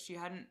there. Like she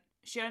hadn't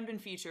been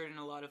featured in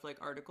a lot of like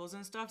articles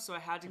and stuff. So I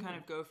had to kind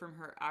of go from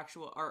her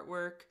actual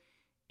artwork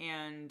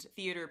and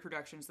theater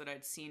productions that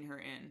I'd seen her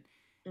in.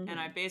 And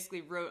I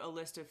basically wrote a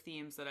list of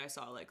themes that I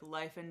saw, like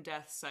life and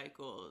death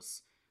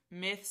cycles,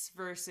 myths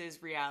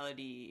versus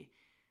reality,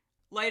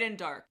 light and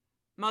dark,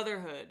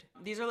 motherhood.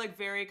 These are like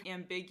very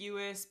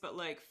ambiguous but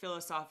like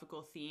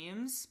philosophical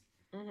themes.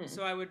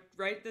 So I would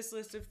write this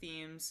list of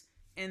themes,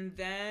 and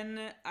then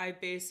I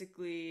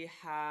basically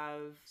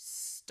have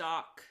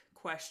stock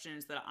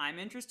questions that I'm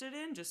interested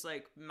in, just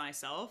like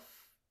myself,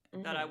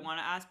 that I want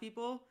to ask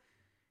people.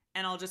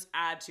 And I'll just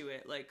add to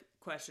it like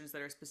questions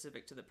that are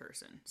specific to the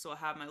person. So I'll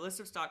have my list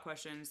of stock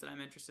questions that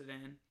I'm interested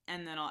in,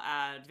 and then I'll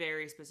add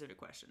very specific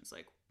questions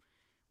like,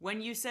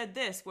 when you said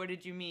this, what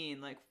did you mean?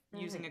 Like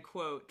using a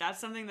quote. That's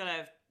something that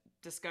I've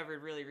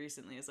discovered really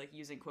recently, is like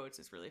using quotes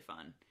is really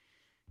fun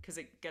because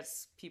it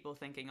gets people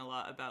thinking a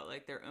lot about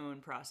like their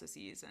own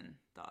processes and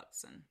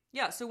thoughts. And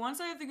yeah, so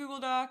once I have the Google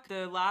Doc,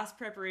 the last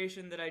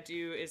preparation that I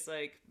do is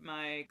like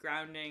my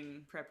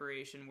grounding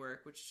preparation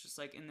work, which is just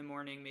like in the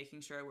morning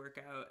making sure I work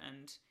out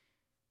and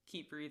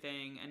keep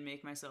breathing and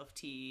make myself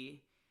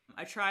tea.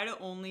 I try to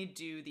only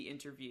do the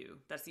interview.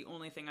 That's the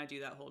only thing I do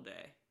that whole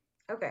day.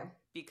 Okay.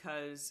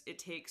 Because it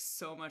takes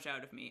so much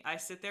out of me. I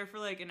sit there for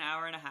like an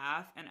hour and a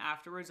half, and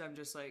afterwards I'm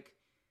just like,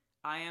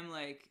 I am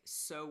like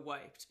so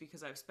wiped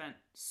because I've spent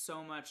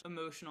so much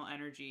emotional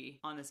energy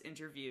on this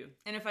interview.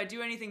 And if I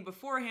do anything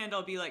beforehand,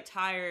 I'll be like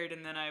tired,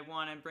 and then I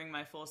want to bring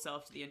my full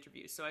self to the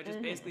interview. So I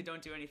just basically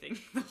don't do anything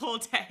the whole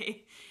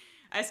day.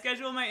 I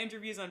schedule my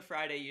interviews on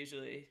Friday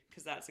usually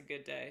because that's a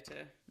good day to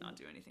not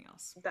do anything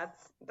else.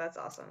 That's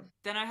awesome.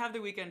 Then I have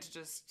the weekend to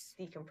just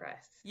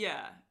decompress.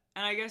 Yeah.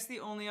 And I guess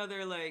the only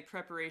other like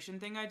preparation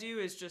thing I do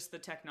is just the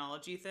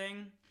technology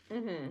thing.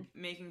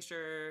 Making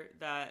sure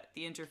that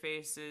the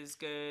interface is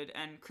good.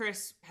 And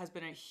Chris has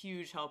been a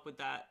huge help with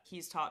that.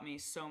 He's taught me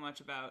so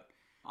much about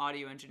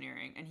audio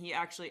engineering, and he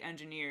actually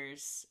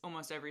engineers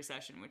almost every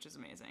session, which is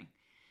amazing.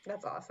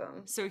 That's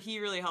awesome. So he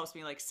really helps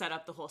me like set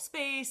up the whole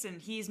space,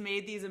 and he's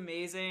made these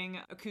amazing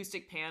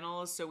acoustic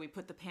panels. So we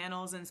put the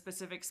panels in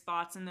specific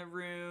spots in the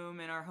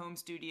room in our home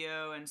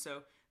studio, and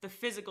so the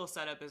physical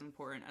setup is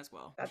important as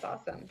well. That's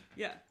awesome.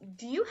 Yeah.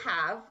 Do you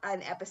have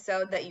an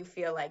episode that you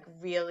feel like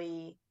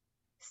really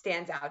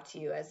stands out to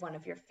you as one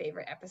of your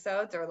favorite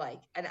episodes, or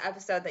like an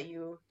episode that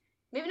you,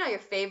 maybe not your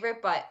favorite,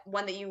 but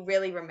one that you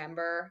really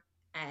remember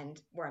and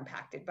were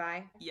impacted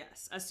by?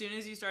 Yes. As soon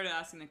as you started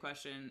asking the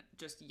question,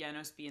 just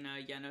Jano Spina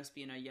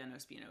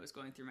was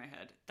going through my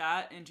head.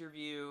 That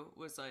interview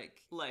was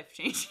like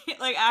life-changing.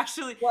 Like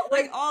actually,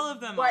 like all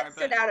of them What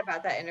stood out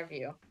about that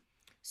interview?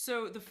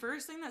 So the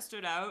first thing that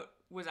stood out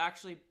was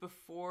actually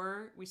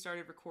before we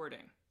started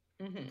recording.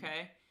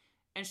 Okay?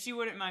 And she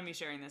wouldn't mind me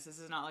sharing this. This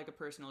is not like a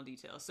personal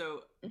detail.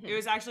 So it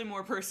was actually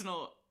more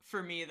personal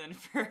for me than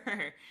for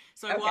her.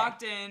 So I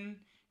walked in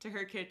to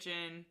her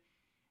kitchen,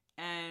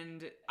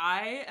 and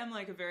I am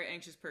like a very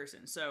anxious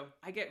person. So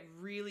I get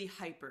really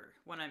hyper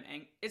when I'm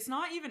it's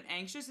not even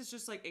anxious, it's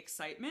just like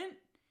excitement.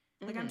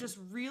 Like I'm just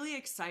really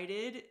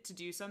excited to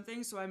do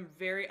something, so I'm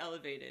very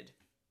elevated.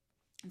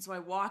 And so I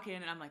walk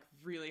in and I'm like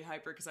really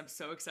hyper because I'm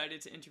so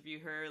excited to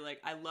interview her. Like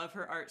I love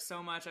her art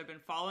so much. I've been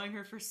following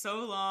her for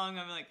so long.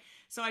 I'm like,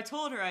 so I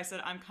told her, I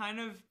said, I'm kind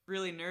of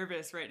really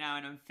nervous right now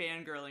and I'm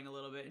fangirling a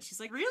little bit. And she's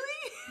like, really?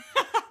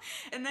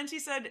 And then she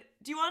said,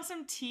 do you want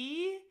some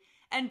tea?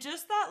 And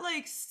just that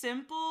like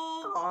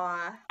simple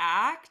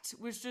act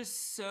was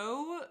just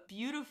so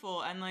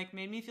beautiful and like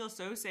made me feel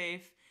so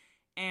safe.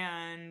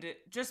 And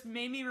just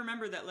made me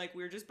remember that, like,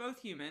 we were just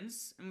both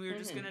humans, and we were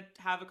just gonna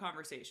have a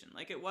conversation.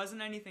 Like, it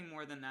wasn't anything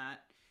more than that.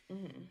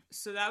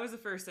 So that was the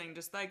first thing.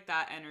 Just, like,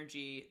 that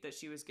energy that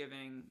she was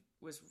giving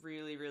was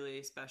really,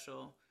 really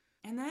special.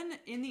 And then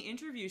in the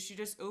interview, she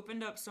just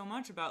opened up so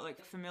much about,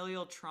 like,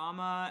 familial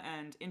trauma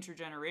and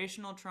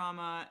intergenerational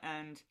trauma.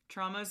 And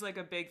trauma is, like,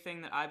 a big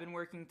thing that I've been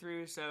working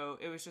through. So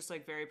it was just,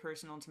 like, very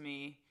personal to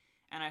me.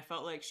 And I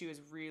felt like she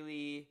was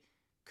really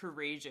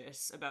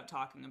courageous about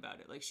talking about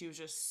it. Like she was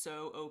just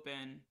so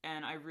open,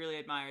 and I really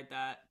admired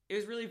that. It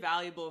was really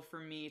valuable for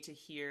me to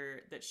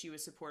hear that she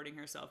was supporting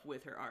herself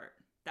with her art.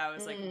 That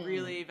was like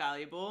really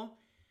valuable.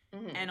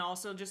 And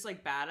also just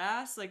like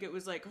badass. Like it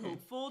was like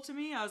hopeful to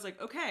me. I was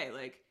like, okay,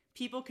 like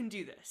people can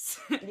do this.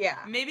 Yeah.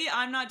 Maybe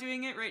I'm not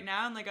doing it right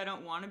now, and like I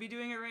don't want to be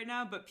doing it right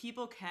now, but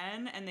people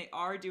can, and they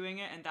are doing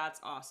it, and that's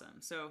awesome.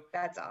 So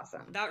that's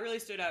awesome. That really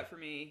stood out for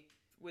me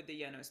with the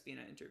Jano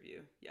Spina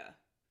interview. Yeah.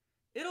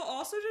 It'll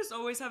also just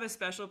always have a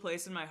special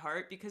place in my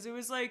heart because it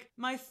was like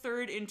my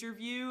third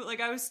interview. Like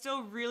I was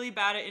still really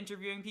bad at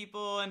interviewing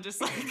people and just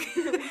like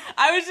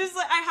I was just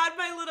like I had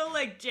my little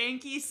like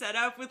janky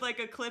setup with like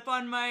a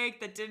clip-on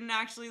mic that didn't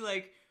actually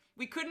like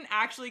we couldn't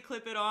actually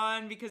clip it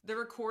on because the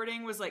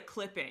recording was like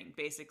clipping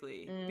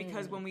basically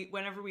because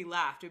whenever we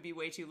laughed it would be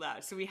way too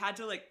loud. So we had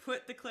to like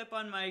put the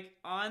clip-on mic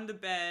on the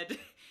bed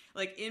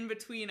like in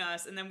between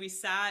us, and then we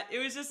sat. It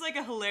was just like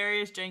a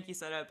hilarious janky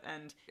setup,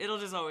 and it'll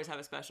just always have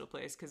a special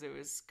place because it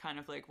was kind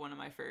of like one of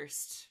my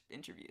first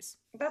interviews.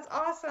 That's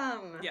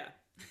awesome. Yeah.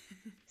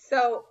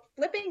 So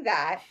flipping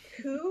that,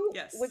 who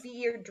Yes. would be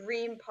your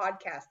dream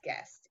podcast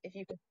guest if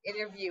you could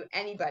interview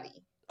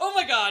anybody? Oh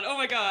my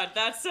god,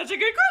 that's such a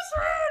good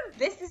question!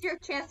 This is your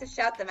chance to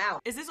shout them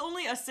out. Is this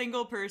only a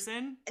single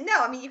person?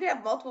 No, I mean, you could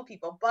have multiple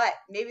people, but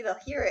maybe they'll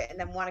hear it and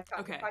then want to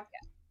come to the Okay.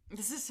 podcast.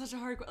 This is such a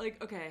hard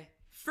like, okay.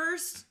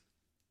 First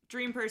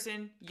dream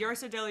person,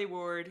 Yarsa Deli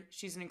Ward.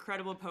 She's an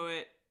incredible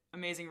poet,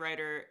 amazing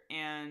writer,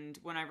 and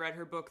when I read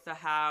her book, The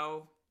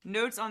How,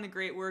 Notes on the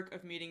Great Work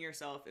of Meeting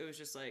Yourself, it was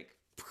just like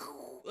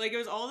it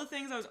was all the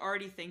things I was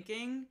already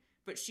thinking,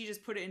 but she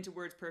just put it into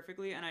words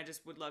perfectly, and I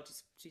just would love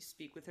to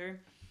speak with her.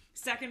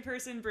 Second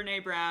person,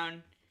 Brene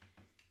Brown.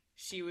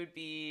 She would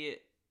be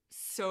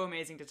so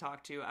amazing to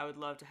talk to. I would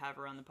love to have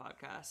her on the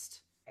podcast.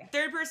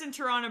 Third person,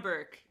 Tarana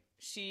Burke.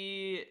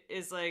 She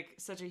is like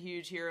such a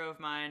huge hero of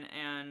mine,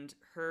 and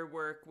her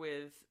work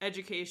with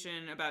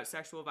education about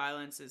sexual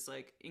violence is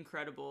like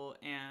incredible,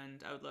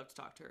 and I would love to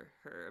talk to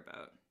her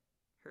about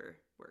her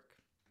work.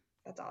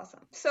 That's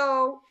awesome.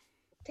 So,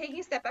 taking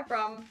a step back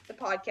from the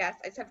podcast,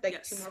 I just have like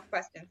Yes. 2 more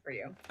questions for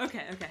you.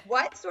 Okay.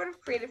 What sort of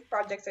creative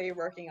projects are you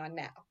working on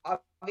now?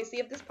 Obviously,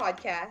 you have this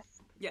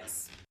podcast.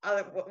 Yes.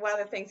 What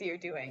other things are you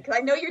doing? Because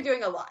I know you're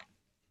doing a lot.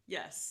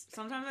 Yes.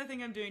 Sometimes I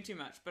think I'm doing too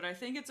much, but I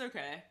think it's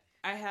okay.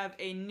 I have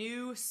a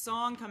new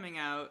song coming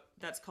out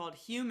that's called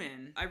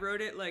Human. I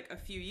wrote it like a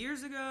few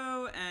years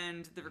ago,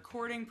 and the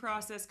recording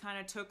process kind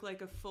of took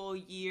like a full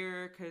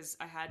year because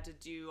I had to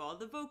do all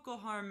the vocal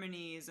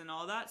harmonies and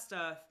all that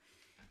stuff.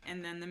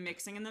 And then the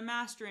mixing and the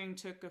mastering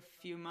took a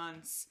few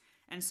months.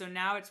 And so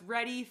now it's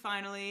ready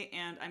finally,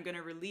 and I'm going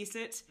to release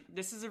it.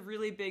 This is a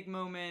really big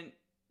moment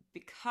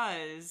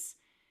because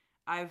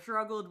I've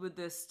struggled with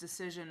this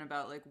decision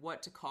about like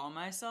what to call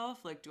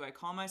myself. Like, do I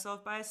call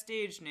myself by a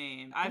stage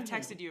name? I've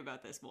texted you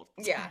about this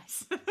multiple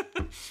times.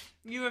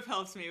 You have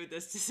helped me with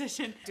this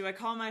decision. Do I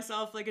call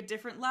myself like a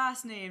different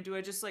last name? Do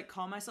I just like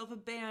call myself a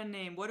band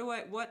name?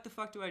 What the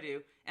fuck do I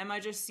do? Am I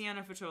just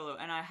Sienna Facciolo?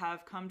 And I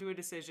have come to a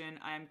decision.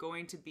 I am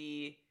going to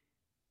be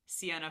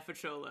Sienna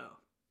Facciolo.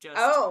 Just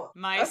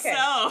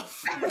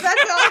myself. Okay.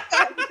 That's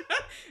awesome.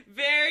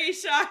 Very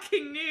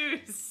shocking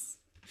news.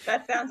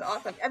 That sounds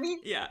awesome. I mean,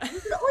 yeah. You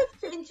could always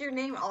change your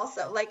name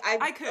also. Like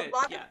I could,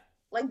 yeah.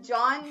 Like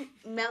John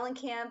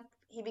Mellencamp,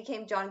 he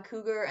became John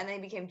Cougar, and then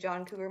he became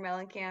John Cougar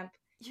Mellencamp.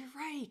 You're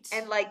right.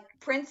 And like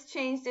Prince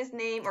changed his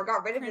name or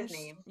got rid of his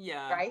name.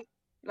 Yeah. Right?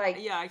 Like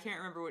yeah, I can't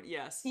remember what.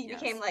 Yes. He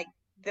became like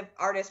the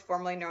artist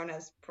formerly known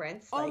as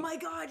Prince. Oh like, my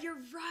God, you're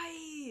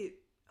right.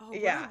 Oh, what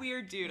yeah. a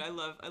weird dude. I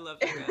love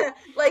that guy.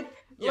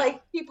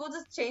 Like people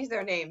just change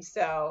their names,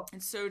 so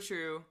it's so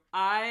true.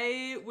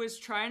 I was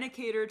trying to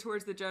cater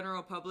towards the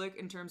general public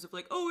in terms of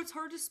like, oh, it's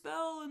hard to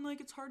spell and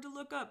like it's hard to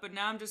look up, but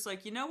now I'm just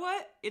like, you know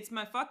what? It's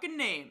my fucking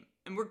name,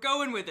 and we're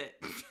going with it.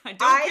 I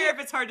don't care if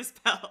it's hard to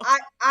spell.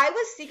 I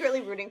was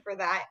secretly rooting for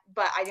that,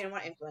 but I didn't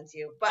want to influence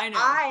you. But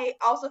I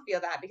also feel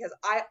that because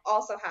I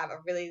also have a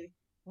really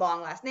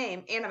long last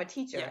name, and I'm a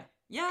teacher.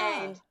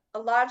 Yeah. And a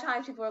lot of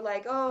times people are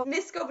like, oh,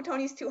 Miss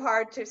Scopatoni's too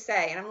hard to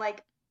say. And I'm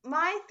like,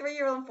 my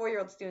 3-year-old and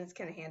 4-year-old students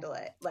can handle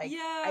it. Like,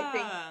 I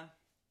think,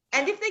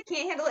 and if they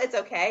can't handle it, it's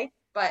okay.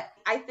 But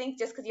I think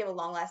just because you have a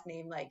long last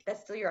name, like,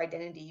 that's still your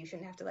identity. You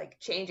shouldn't have to, like,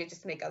 change it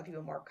just to make other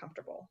people more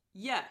comfortable.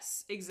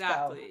 Yes,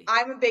 exactly. So,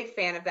 I'm a big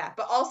fan of that.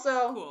 But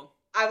also, cool.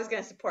 I was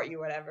going to support you,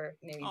 whatever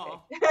name you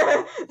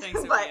pick. Thanks,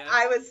 But Sophia.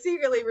 I was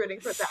secretly rooting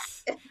for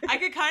that. I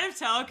could kind of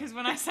tell because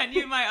when I sent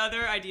you my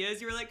other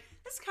ideas, you were like,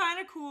 it's kind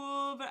of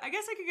cool, but I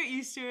guess I could get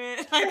used to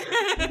it.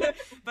 Like,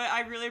 but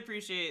I really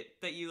appreciate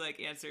that you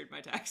like answered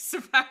my texts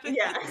about it.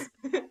 Yeah.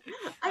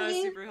 That was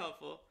super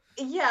helpful.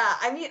 Yeah,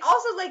 I mean,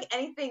 also like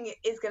anything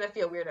is gonna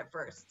feel weird at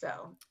first.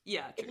 So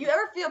yeah, true. If you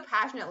ever feel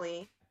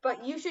passionately,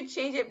 but you should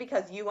change it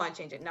because you want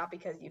to change it, not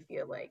because you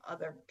feel like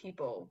other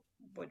people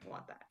would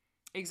want that.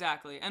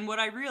 Exactly. And what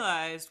I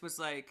realized was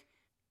like,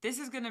 this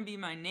is gonna be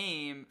my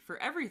name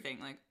for everything.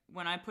 Like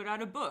when I put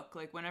out a book,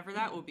 like whenever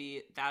that will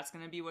be, that's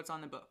gonna be what's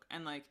on the book.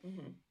 And like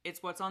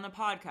it's what's on the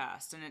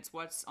podcast and it's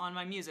what's on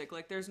my music.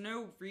 Like there's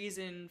no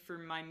reason for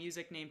my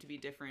music name to be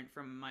different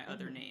from my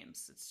other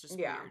names. It's just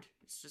weird.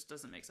 It just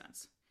doesn't make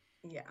sense.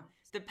 Yeah.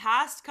 The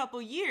past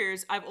couple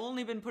years, I've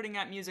only been putting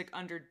out music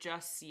under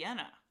just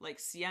Sienna, like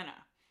Sienna.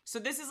 So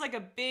this is like a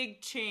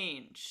big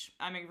change.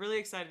 I'm really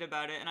excited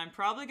about it, and I'm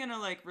probably gonna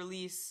like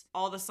release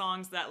all the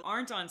songs that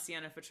aren't on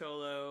Sienna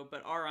Facciolo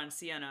but are on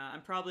Sienna.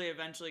 I'm probably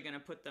eventually gonna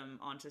put them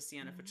onto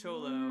Sienna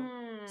Facciolo,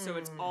 so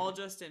it's all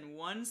just in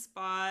one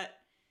spot.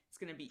 It's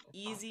gonna be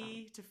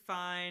easy to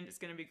find. It's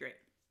gonna be great.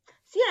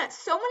 Sienna,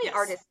 so many Yes.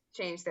 artists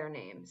change their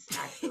names,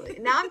 actually.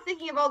 Now I'm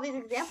thinking of all these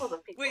examples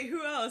of people. Wait,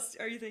 who else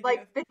are you thinking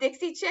Like, of? the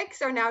Dixie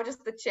Chicks are now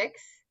just the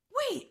Chicks.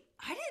 Wait,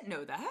 I didn't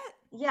know that.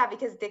 Yeah,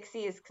 because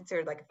Dixie is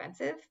considered, like,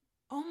 offensive.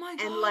 Oh my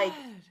god. And, like,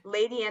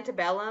 Lady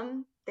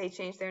Antebellum, they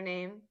changed their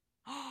name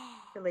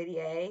to Lady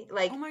A.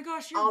 Like, oh my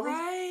gosh, you're all these,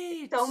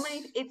 right. so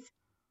many, it's,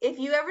 if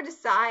you ever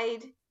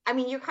decide, I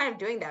mean, you're kind of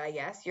doing that, I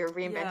guess. You're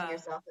reinventing Yeah.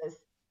 yourself as,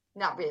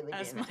 not really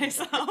As reinventing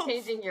myself. yourself, but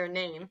changing your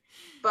name.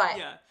 But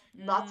Yeah.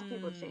 lots of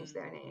people change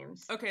their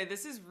names. Okay,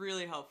 this is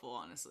really helpful,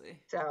 honestly.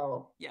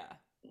 So Yeah.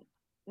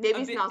 maybe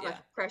A it's bit- not as yeah. much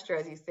pressure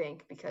as you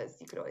think, because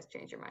you could always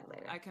change your mind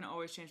later. I can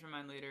always change my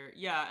mind later.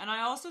 Yeah, and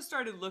I also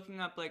started looking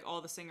up like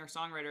all the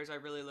singer-songwriters I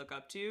really look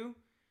up to,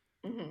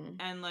 Mm-hmm.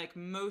 and like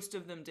most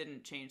of them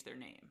didn't change their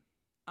name.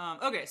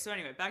 Okay, so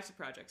anyway, back to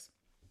projects.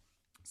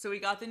 So we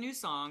got the new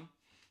song.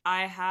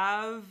 I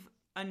have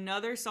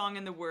another song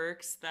in the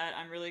works that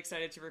I'm really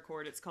excited to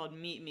record. It's called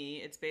Meet Me.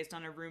 It's based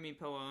on a Rumi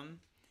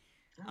poem.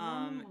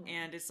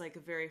 And it's like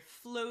a very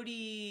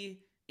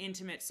floaty,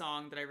 intimate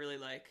song that I really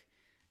like.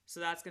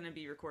 So that's going to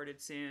be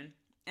recorded soon.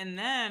 And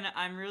then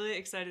I'm really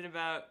excited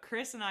about,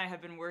 Chris and I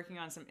have been working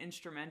on some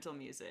instrumental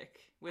music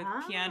with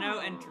piano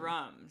and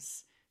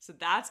drums. So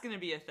that's going to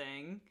be a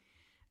thing.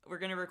 We're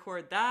going to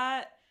record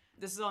that.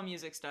 This is all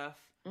music stuff.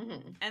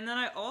 Mm-hmm. And then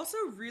I also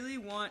really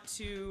want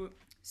to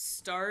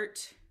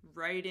start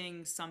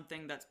writing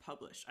something that's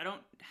published. I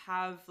don't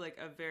have like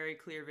a very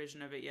clear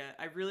vision of it yet.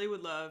 I really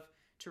would love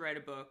to write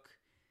a book.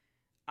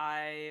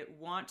 I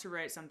want to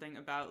write something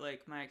about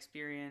like my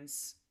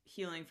experience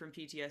healing from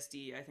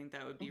PTSD. I think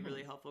that would be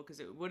really helpful, because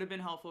it would have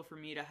been helpful for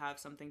me to have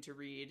something to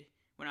read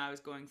when I was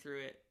going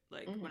through it.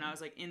 Like when I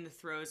was like in the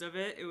throes of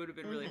it, it would have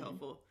been really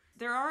helpful.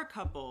 There are a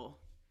couple,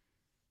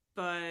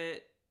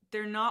 but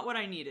they're not what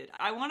I needed.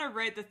 I want to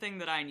write the thing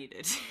that I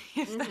needed,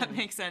 if that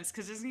makes sense,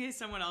 because just in case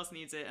someone else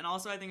needs it. And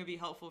also I think it'd be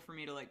helpful for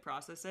me to like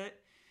process it.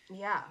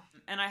 Yeah.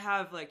 And I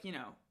have like, you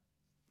know,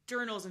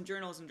 journals and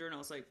journals and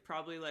journals, like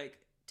probably like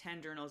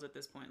 10 journals at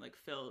this point, like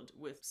filled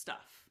with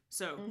stuff.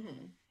 So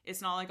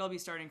it's not like I'll be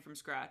starting from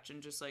scratch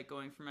and just like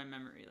going from my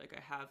memory. Like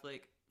I have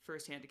like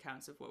firsthand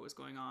accounts of what was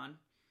going on.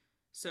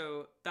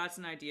 So that's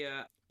an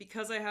idea.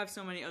 Because I have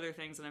so many other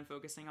things that I'm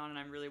focusing on, and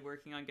I'm really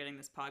working on getting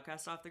this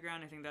podcast off the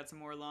ground, I think that's a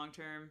more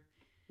long-term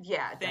thing.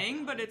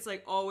 Definitely. But it's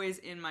like always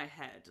in my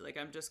head. Like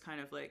I'm just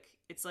kind of like,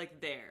 it's like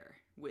there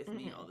with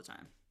me all the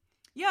time.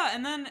 Yeah,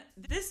 and then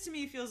this to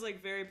me feels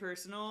like very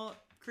personal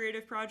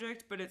creative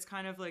project, but it's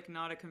kind of like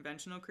not a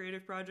conventional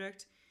creative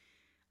project.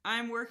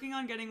 I'm working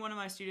on getting one of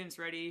my students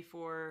ready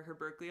for her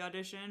Berklee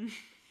audition.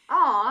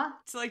 Aw.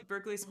 It's like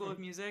Berklee School of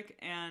Music,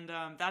 and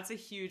that's a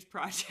huge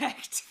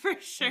project for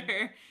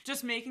sure.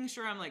 Just making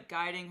sure I'm like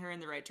guiding her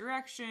in the right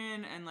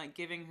direction and like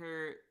giving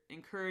her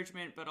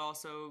encouragement, but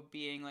also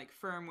being like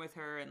firm with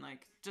her, and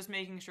like just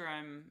making sure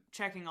I'm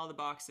checking all the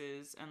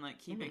boxes and like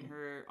keeping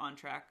her on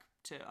track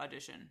to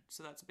audition.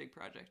 So that's a big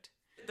project.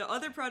 The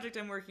other project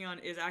I'm working on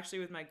is actually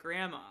with my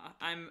grandma.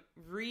 I'm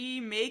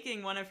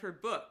remaking one of her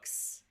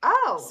books.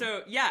 Oh.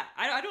 So yeah,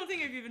 I don't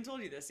think I've even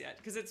told you this yet,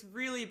 because it's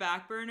really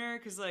back burner,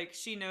 because like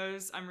she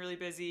knows I'm really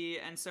busy,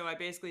 and so I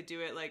basically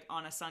do it like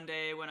on a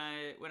Sunday when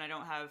I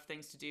don't have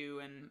things to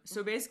do. And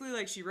so basically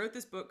like she wrote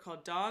this book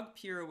called Dog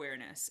Pure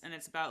Awareness, and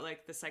it's about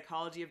like the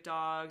psychology of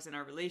dogs and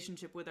our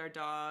relationship with our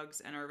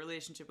dogs and our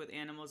relationship with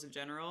animals in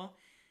general.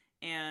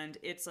 And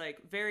it's like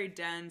very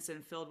dense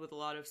and filled with a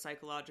lot of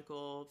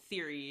psychological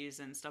theories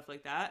and stuff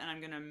like that. And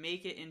I'm going to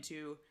make it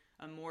into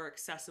a more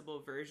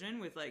accessible version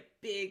with like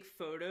big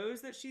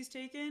photos that she's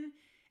taken,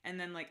 and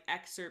then like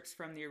excerpts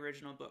from the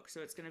original book.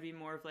 So it's going to be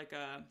more of like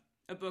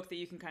a book that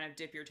you can kind of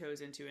dip your toes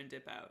into and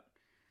dip out.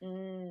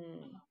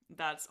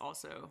 That's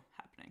also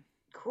happening.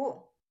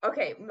 Cool.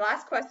 Okay,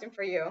 last question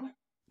for you.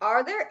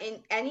 Are there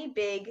any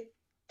big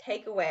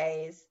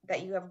takeaways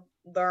that you have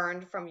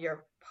learned from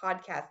your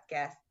podcast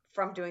guests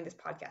from doing this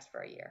podcast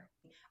for a year?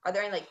 Are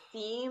there any like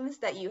themes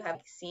that you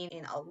have seen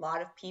in a lot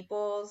of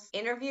people's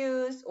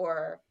interviews,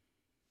 or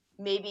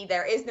maybe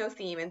there is no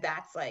theme and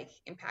that's like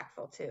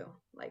impactful too?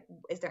 Like,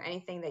 is there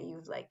anything that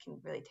you like can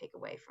really take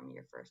away from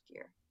your first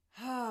year?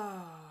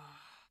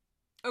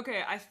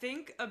 Okay, I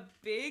think a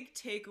big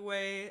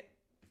takeaway,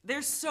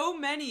 there's so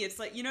many. It's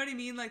like, you know what I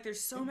mean? Like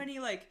there's so many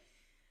like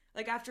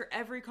after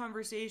every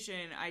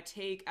conversation, I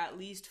take at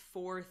least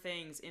 4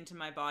 things into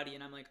my body,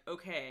 and I'm like,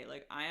 okay,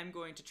 like I am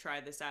going to try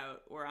this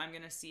out, or I'm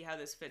going to see how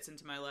this fits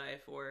into my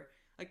life, or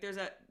like there's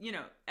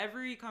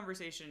every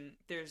conversation,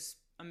 there's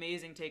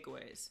amazing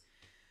takeaways.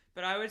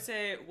 But I would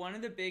say one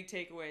of the big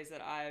takeaways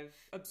that I've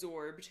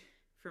absorbed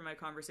from my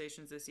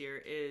conversations this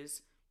year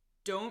is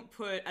don't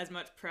put as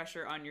much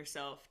pressure on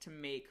yourself to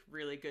make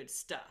really good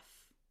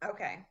stuff.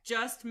 Okay.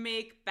 Just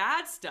make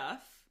bad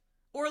stuff,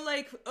 or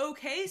like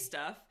okay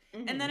stuff.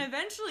 And then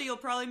eventually you'll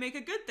probably make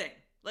a good thing.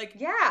 Like,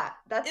 yeah,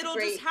 it'll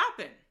just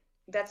happen.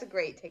 That's a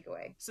great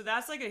takeaway. So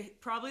that's like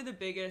probably the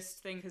biggest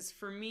thing, because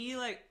for me,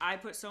 like I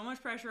put so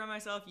much pressure on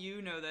myself.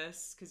 You know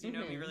this because you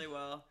know me really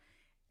well,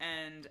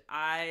 and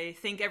I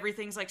think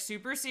everything's like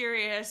super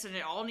serious and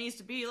it all needs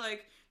to be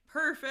like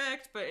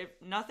perfect, but if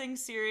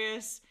nothing's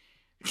serious,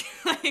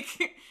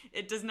 Like,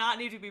 it does not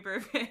need to be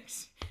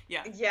perfect.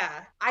 Yeah. Yeah.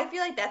 I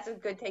feel like that's a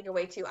good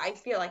takeaway too. I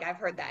feel like I've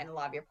heard that in a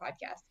lot of your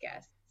podcast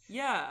guests.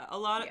 Yeah, a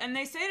lot of, Yeah. and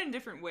they say it in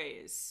different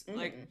ways.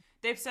 Like,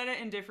 they've said it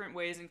in different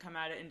ways and come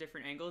at it in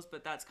different angles,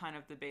 but that's kind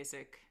of the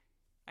basic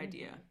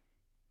idea.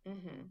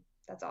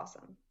 That's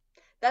awesome.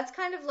 That's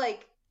kind of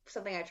like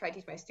something I try to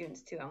teach my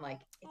students too. I'm like,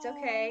 it's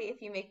okay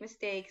if you make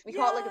mistakes. We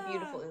call it like a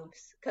beautiful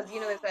oops, because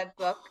there's that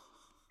book.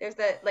 There's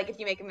that, like, if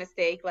you make a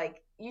mistake,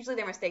 like usually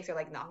their mistakes are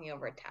like knocking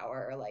over a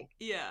tower or like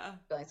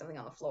spilling something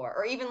on the floor,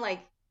 or even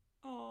like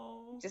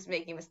just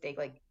making a mistake,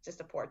 like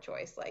just a poor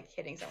choice, like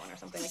hitting someone or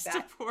something like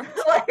that.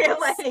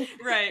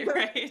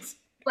 Right.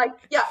 Like,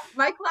 yeah,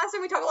 my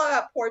classroom, we talk a lot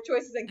about poor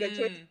choices and good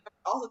choices.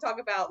 Also talk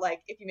about,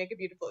 like, if you make a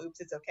beautiful oops,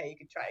 it's okay. You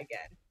can try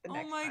again the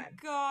next time. Oh my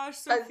gosh,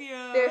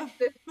 Sophia. There's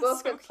this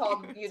book that's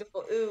called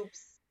Beautiful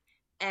Oops.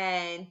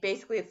 And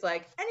basically it's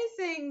like,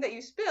 anything that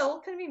you spill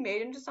can be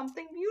made into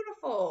something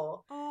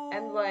beautiful.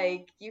 And,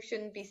 like, you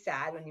shouldn't be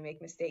sad when you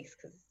make mistakes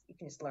because you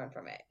can just learn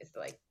from it. It's,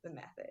 like, the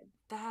method.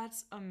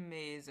 That's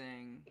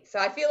amazing. So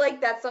I feel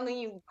like that's something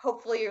you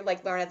hopefully you're,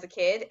 like, learn as a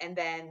kid, and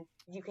then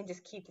you can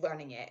just keep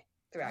learning it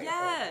throughout your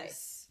whole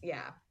life.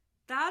 Yeah.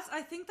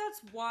 I think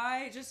that's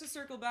why, just to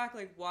circle back,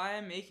 like, why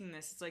I'm making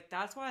this, it's like,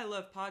 that's why I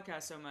love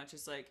podcasts so much.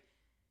 It's like,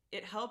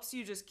 it helps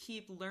you just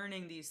keep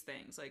learning these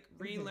things, like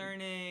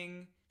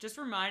relearning, just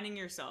reminding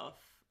yourself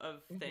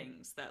of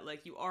things that,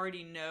 like, you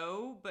already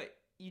know, but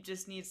you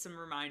just need some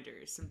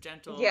reminders, some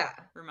gentle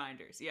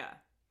reminders. Yeah.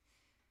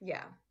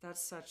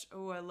 That's such,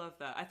 I love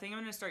that. I think I'm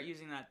going to start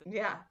using that.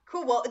 Yeah.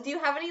 Cool. Well, do you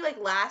have any, like,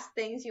 last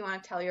things you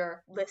want to tell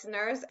your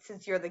listeners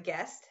since you're the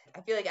guest?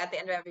 I feel like at the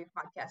end of every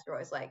podcast, you're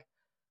always like,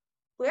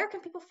 where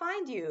can people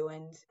find you?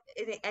 And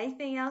is there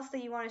anything else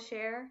that you want to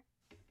share?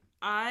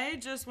 I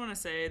just want to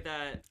say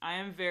that I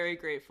am very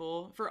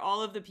grateful for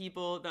all of the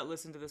people that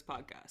listen to this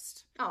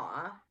podcast.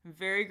 Aw. I'm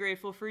very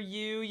grateful for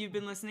you. You've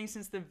been listening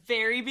since the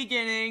very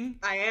beginning.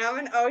 I am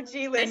an OG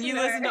listener. And you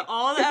listen to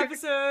all the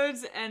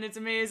episodes, and it's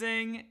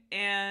amazing.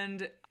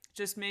 And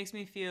just makes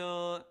me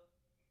feel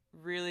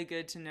really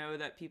good to know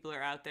that people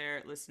are out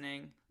there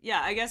listening.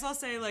 Yeah, I guess I'll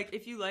say, like,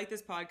 if you like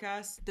this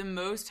podcast, the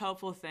most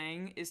helpful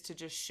thing is to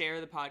just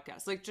share the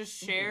podcast. Like, just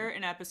share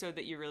an episode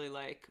that you really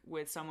like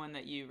with someone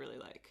that you really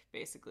like,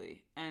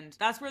 basically. And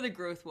that's where the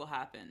growth will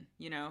happen,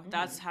 you know?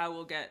 That's how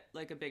we'll get,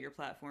 like, a bigger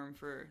platform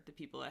for the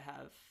people I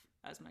have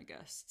as my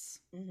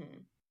guests.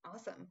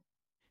 Awesome.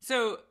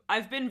 So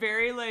I've been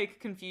very, like,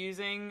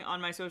 confusing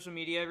on my social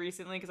media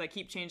recently because I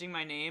keep changing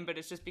my name, but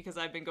it's just because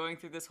I've been going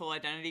through this whole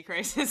identity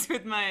crisis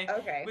with my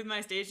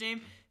stage name.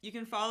 You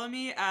can follow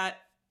me at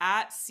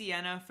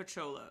Sienna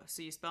Facciolo.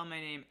 So you spell my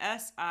name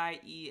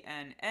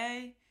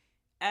SIENA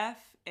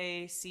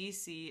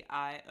FACCIOLO.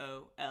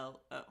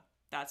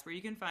 That's where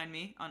you can find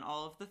me on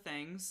all of the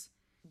things.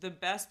 The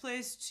best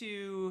place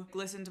to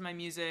listen to my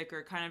music,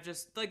 or kind of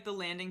just like the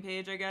landing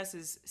page, I guess,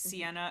 is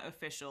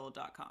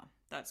sienaofficial.com.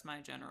 That's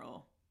my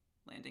general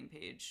landing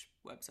page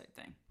website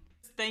thing.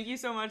 Thank you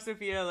so much,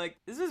 Sophia. Like,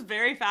 this was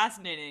very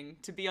fascinating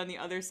to be on the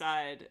other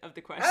side of the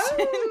questions.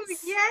 Oh,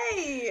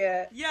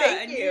 yay! Yeah,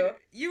 thank you.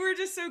 You were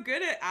just so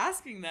good at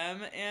asking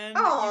them, and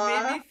Aww. You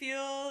made me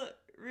feel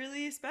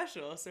really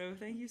special. So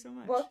thank you so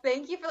much. Well,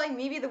 thank you for letting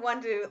me be the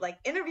one to, like,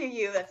 interview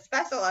you. That's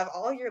special of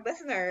all your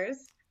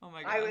listeners. Oh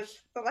my gosh. I was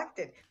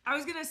selected. I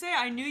was gonna say,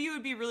 I knew you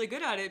would be really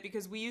good at it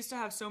because we used to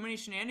have so many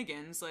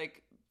shenanigans,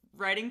 like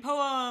writing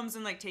poems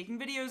and like taking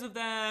videos of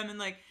them, and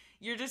like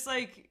you're just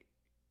like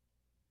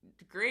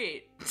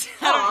great.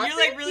 You're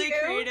like really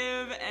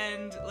creative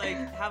and like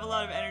have a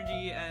lot of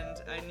energy, and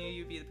I knew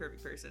you'd be the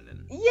perfect person.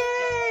 And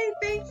yay!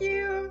 Thank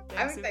you.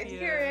 Thanks, I'm excited to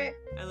hear it.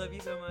 I love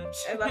you so much.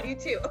 I love you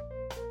too.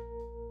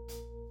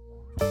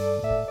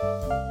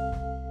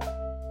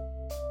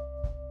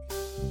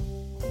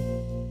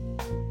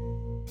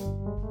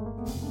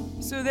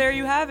 So there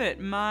you have it,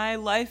 my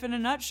life in a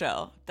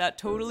nutshell. That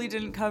totally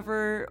didn't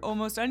cover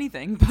almost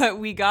anything, but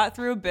we got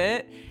through a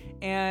bit,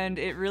 and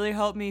it really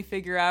helped me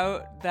figure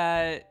out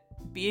that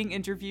being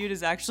interviewed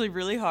is actually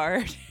really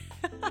hard.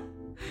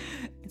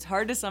 It's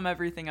hard to sum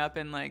everything up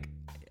in like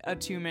a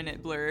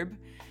 2-minute blurb.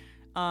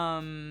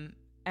 And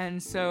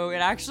so it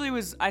actually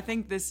was, I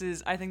think this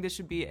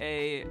should be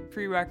a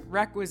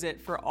prerequisite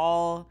for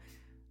all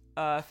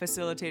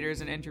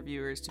facilitators and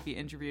interviewers to be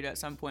interviewed at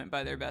some point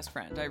by their best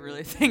friend. I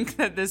really think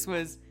that this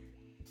was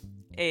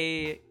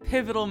a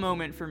pivotal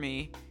moment for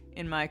me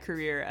in my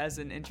career as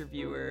an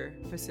interviewer,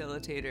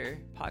 facilitator,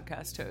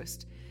 podcast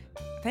host.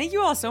 Thank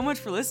you all so much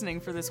for listening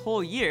for this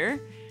whole year.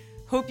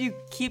 Hope you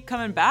keep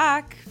coming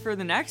back for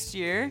the next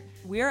year.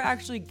 We are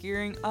actually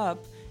gearing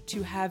up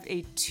to have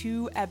a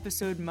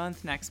 2-episode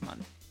month next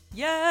month.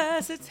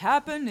 Yes, it's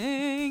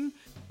happening.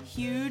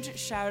 Huge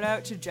shout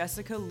out to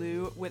Jessica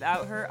Liu.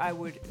 Without her, I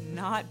would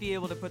not be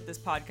able to put this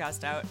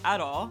podcast out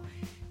at all.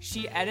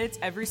 She edits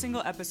every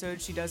single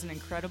episode. She does an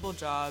incredible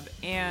job,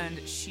 and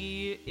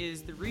she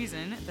is the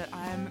reason that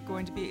I'm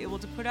going to be able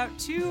to put out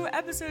 2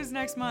 episodes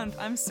next month.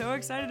 I'm so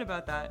excited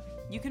about that.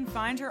 You can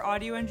find her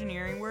audio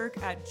engineering work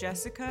at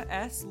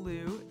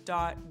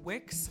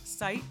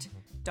jessicasliu.wixsite.com.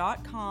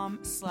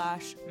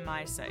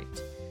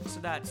 jessicasluo.com/mysite. So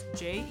that's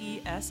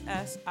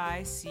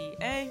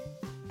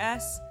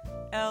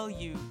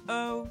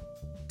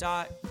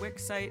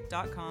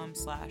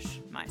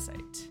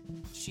jessicasluo.wixsite.com/mysite.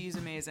 She's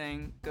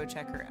amazing. Go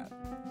check her out.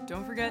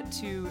 Don't forget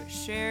to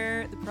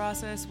share the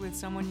process with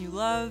someone you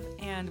love,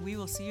 and we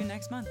will see you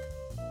next month.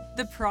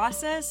 The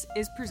Process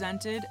is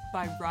presented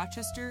by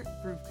Rochester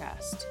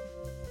Groovecast.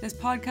 This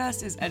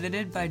podcast is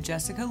edited by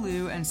Jessica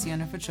Liu and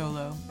Sienna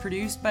Facciolo,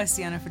 produced by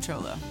Sienna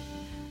Facciolo.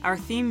 Our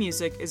theme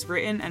music is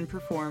written and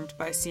performed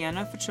by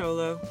Sienna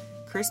Facciolo,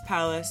 Chris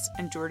Pallas,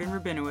 and Jordan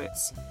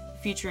Rabinowitz,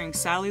 featuring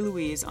Sally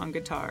Louise on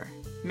guitar.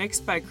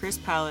 Mixed by Chris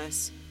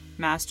Pallas,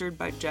 mastered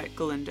by Jet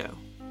Galindo.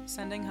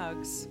 Sending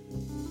hugs.